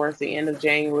think towards the end of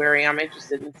January. I'm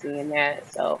interested in seeing that.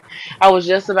 So I was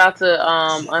just about to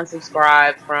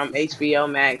unsubscribe from HBO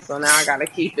Max, so now I gotta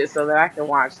keep it so that I can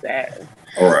watch that.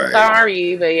 All right.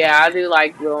 Sorry, but yeah, I do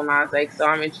like Lil Nas X, so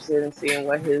I'm interested in seeing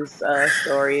what his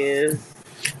story is.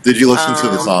 Did you listen to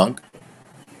the Um, song?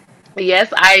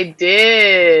 yes, I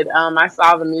did. I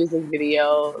saw the music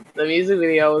video. The music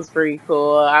video was pretty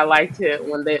cool. I liked it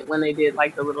when they did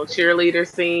like the little cheerleader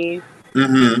scene.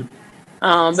 Mm-hmm.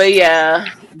 But yeah,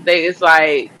 it's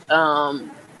like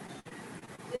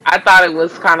I thought it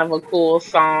was kind of a cool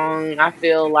song. I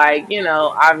feel like,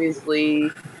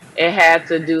 obviously it had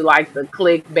to do like the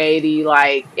clickbaity,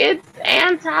 like it's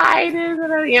anti, you know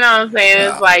what I'm saying?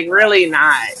 It's Yeah. like really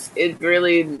not. It's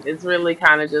really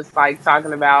kind of just like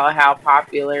talking about how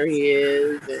popular he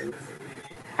is and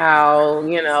how,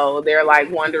 they're like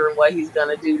wondering what he's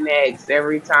gonna do next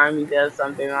every time he does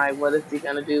something like what is he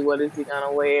gonna do? What is he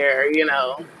gonna wear?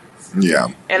 Yeah.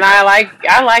 And I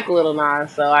like Little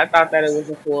Nas, so I thought that it was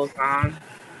a cool song.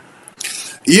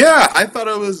 Yeah, I thought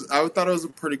it was a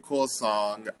pretty cool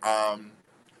song.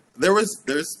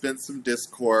 There's been some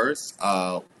discourse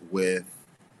with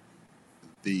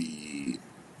the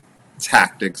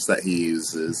tactics that he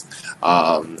uses.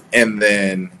 And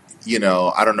then,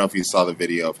 I don't know if you saw the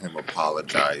video of him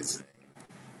apologizing.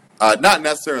 Not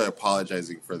necessarily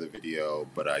apologizing for the video,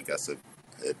 but I guess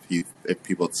if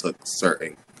people took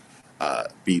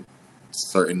beat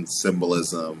certain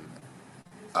symbolism,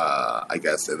 I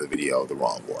guess in the video the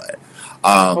wrong way.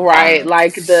 Um, Right,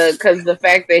 like because the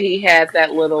fact that he had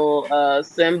that little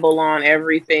symbol on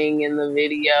everything in the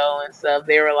video and stuff,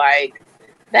 they were like,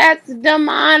 "That's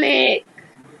demonic."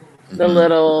 The mhm,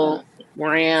 little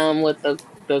ram with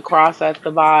the cross at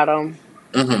the bottom.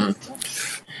 mhm.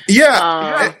 Yeah,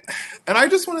 Um, and I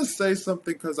just want to say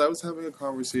something because I was having a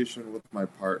conversation with my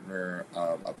partner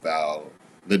about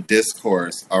the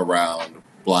discourse around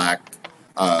black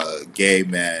gay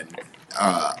men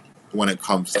uh, when it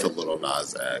comes to Little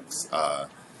Nas X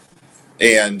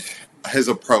and his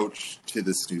approach to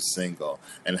this new single,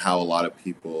 and how a lot of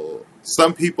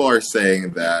some people are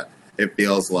saying that it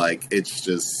feels like it's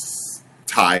just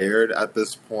tired at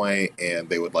this point and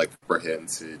they would like for him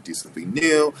to do something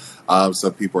new.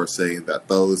 Some people are saying that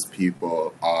those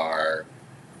people are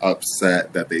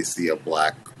upset that they see a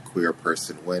black queer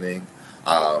person winning.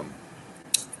 Um,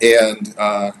 and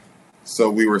so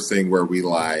we were saying where we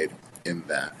lied in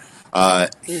that.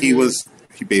 mhm.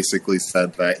 He basically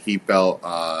said that he felt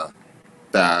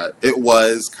that it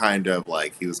was kind of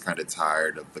like he was kind of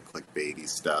tired of the clickbaity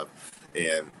stuff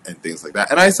and things like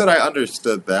that. And I said I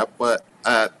understood that, but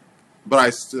I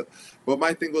still, but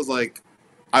my thing was like,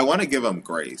 I want to give him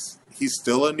grace. He's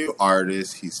still a new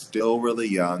artist. He's still really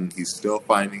young. He's still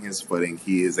finding his footing.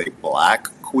 He is a black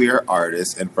queer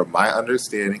artist, and from my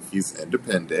understanding, he's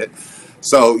independent.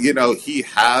 So he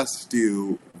has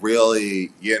to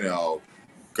really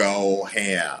go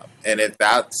ham. And if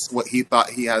that's what he thought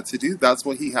he had to do, that's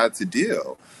what he had to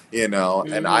do. And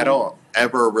I Mhm. don't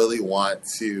ever really want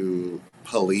to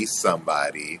police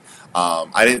somebody.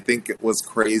 I didn't think it was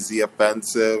crazy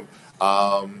offensive.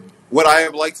 Would I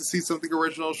have liked to see something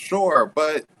original? Sure,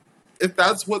 but if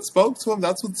that's what spoke to him,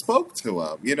 that's what spoke to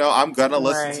him. I'm gonna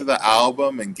listen to Right. the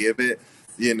album and give it,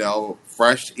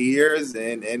 fresh ears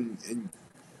and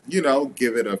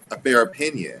give it a fair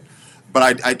opinion.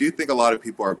 But I do think a lot of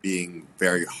people are being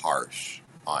very harsh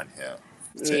on him,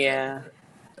 to him, Yeah.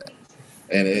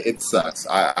 and it sucks.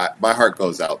 My heart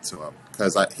goes out to him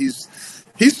because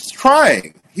he's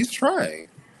trying. He's trying.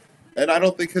 And I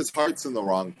don't think his heart's in the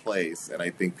wrong place, and I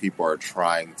think people are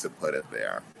trying to put it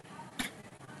there.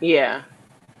 Yeah.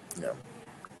 Yeah.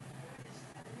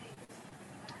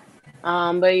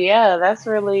 But yeah, that's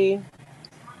really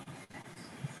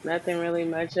nothing really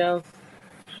much else.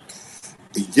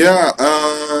 Yeah,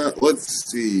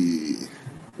 let's see.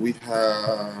 We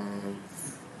have.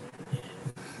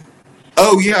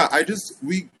 Oh yeah,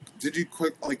 we did you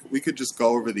quick like we could just go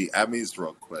over the Emmys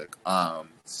real quick.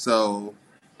 So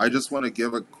I just want to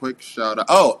give a quick shout out.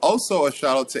 Oh, also a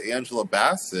shout out to Angela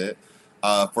Bassett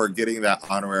for getting that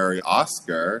honorary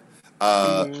Oscar.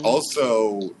 Mhm.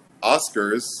 Also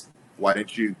Oscars. Why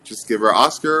didn't you just give her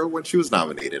Oscar when she was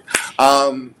nominated?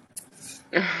 Um,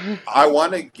 I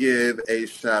want to give a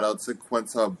shout out to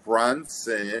Quinta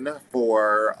Brunson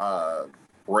for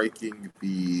breaking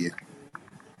the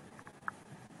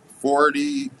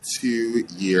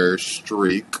 42-year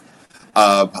streak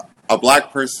of a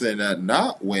black person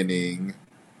not winning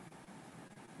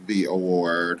the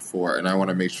award for, and I want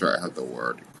to make sure I have the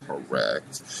word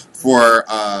correct, for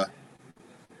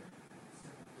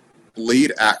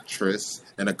lead actress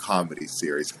in a comedy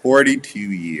series. 42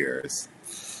 years.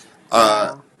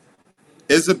 Uh, Wow.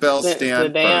 Isabel Since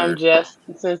Stanford,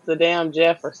 the damn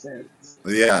Jeffersons.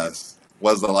 yes,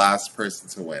 was the last person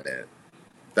to win it.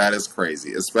 That is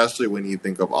crazy, especially when you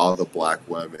think of all the black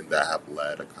women that have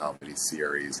led a comedy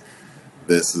series.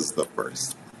 This is the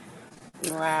first.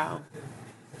 Wow.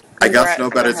 I guess no Congrats to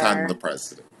better time than the her.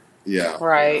 president. Yeah.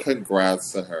 Right.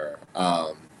 Congrats to her.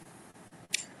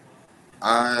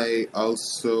 I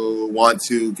also want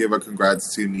to give a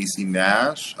congrats to Niecy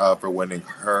Nash for winning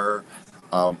her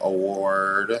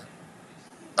award.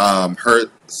 Her,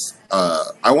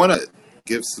 I want to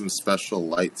give some special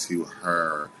light to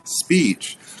her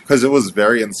speech because it was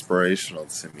very inspirational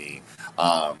to me.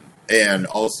 And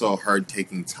also her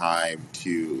taking time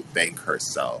to thank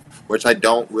herself, which I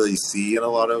don't really see in a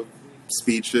lot of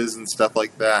speeches and stuff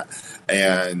like that.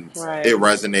 And it Right.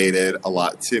 resonated a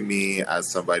lot to me as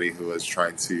somebody who is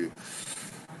trying to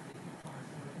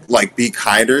like be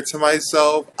kinder to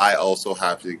myself. I also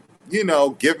have to,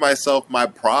 give myself my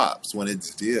props when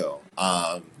it's due.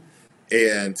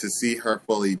 And to see her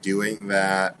fully doing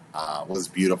that was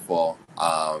beautiful.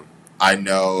 I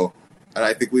know, and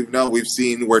I think we've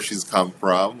seen where she's come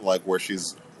from, like where she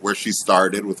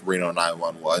started with Reno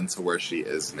 911 to where she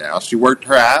is now. She worked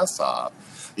her ass off,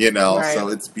 Right. so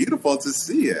it's beautiful to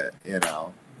see it.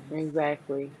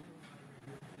 Exactly.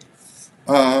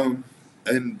 And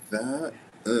that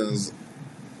is,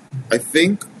 I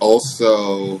think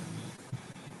also,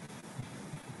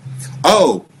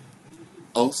 oh,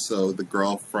 also the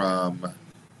girl from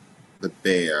The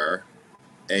Bear,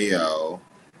 Ao.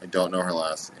 I don't know her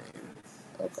last name.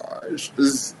 Oh gosh,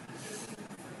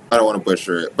 I don't want to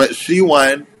butcher it, but she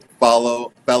won.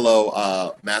 Fellow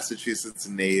Massachusetts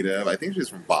native. I think she's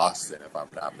from Boston, if I'm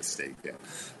not mistaken.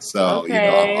 So I'm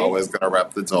Okay. always gonna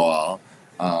rep the doll.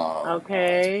 Um,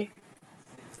 Okay.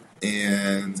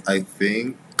 and I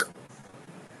think,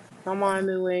 Come on,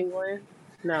 New England.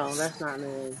 No, that's not New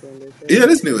England, is it? yeah, it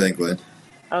is New England.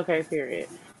 Okay, period.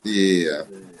 Yeah,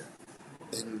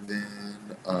 and then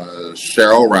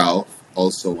Cheryl Ralph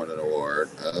also won an award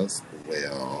as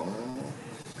well.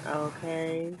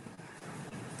 Okay.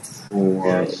 For,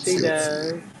 Yes, let's she see, let's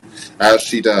see. does. As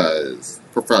she does,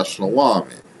 professional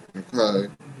woman.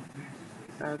 Okay.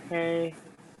 Okay.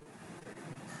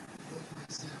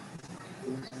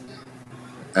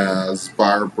 As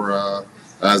Barbara,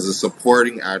 as a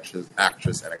supporting actress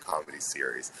in a comedy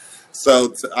series.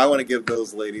 So I want to give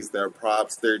those ladies their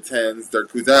props, their tens, their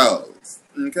kudos.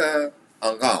 Okay?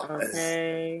 Encore.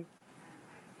 Okay.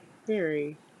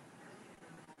 Period.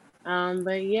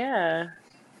 But yeah.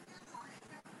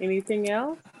 Anything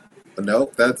else?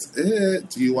 Nope, that's it.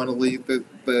 Do you want to leave the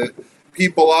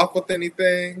people off with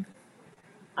anything?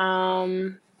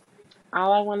 Um,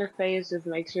 all I want to say is just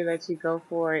make sure that you go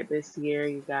for it this year,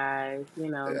 you guys.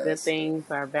 Good Yes. things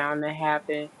are bound to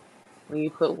happen when you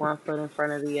put one foot in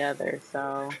front of the other.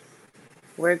 So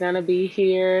we're gonna be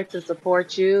here to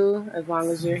support you as long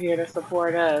as you're here to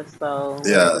support us. So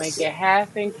let's make Yes. it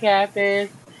happen, Captain.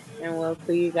 And we'll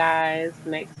see you guys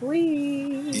next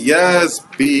week. Yes,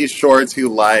 be sure to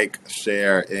like,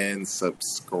 share, and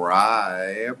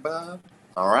subscribe.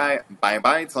 All right, bye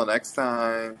bye till next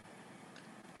time.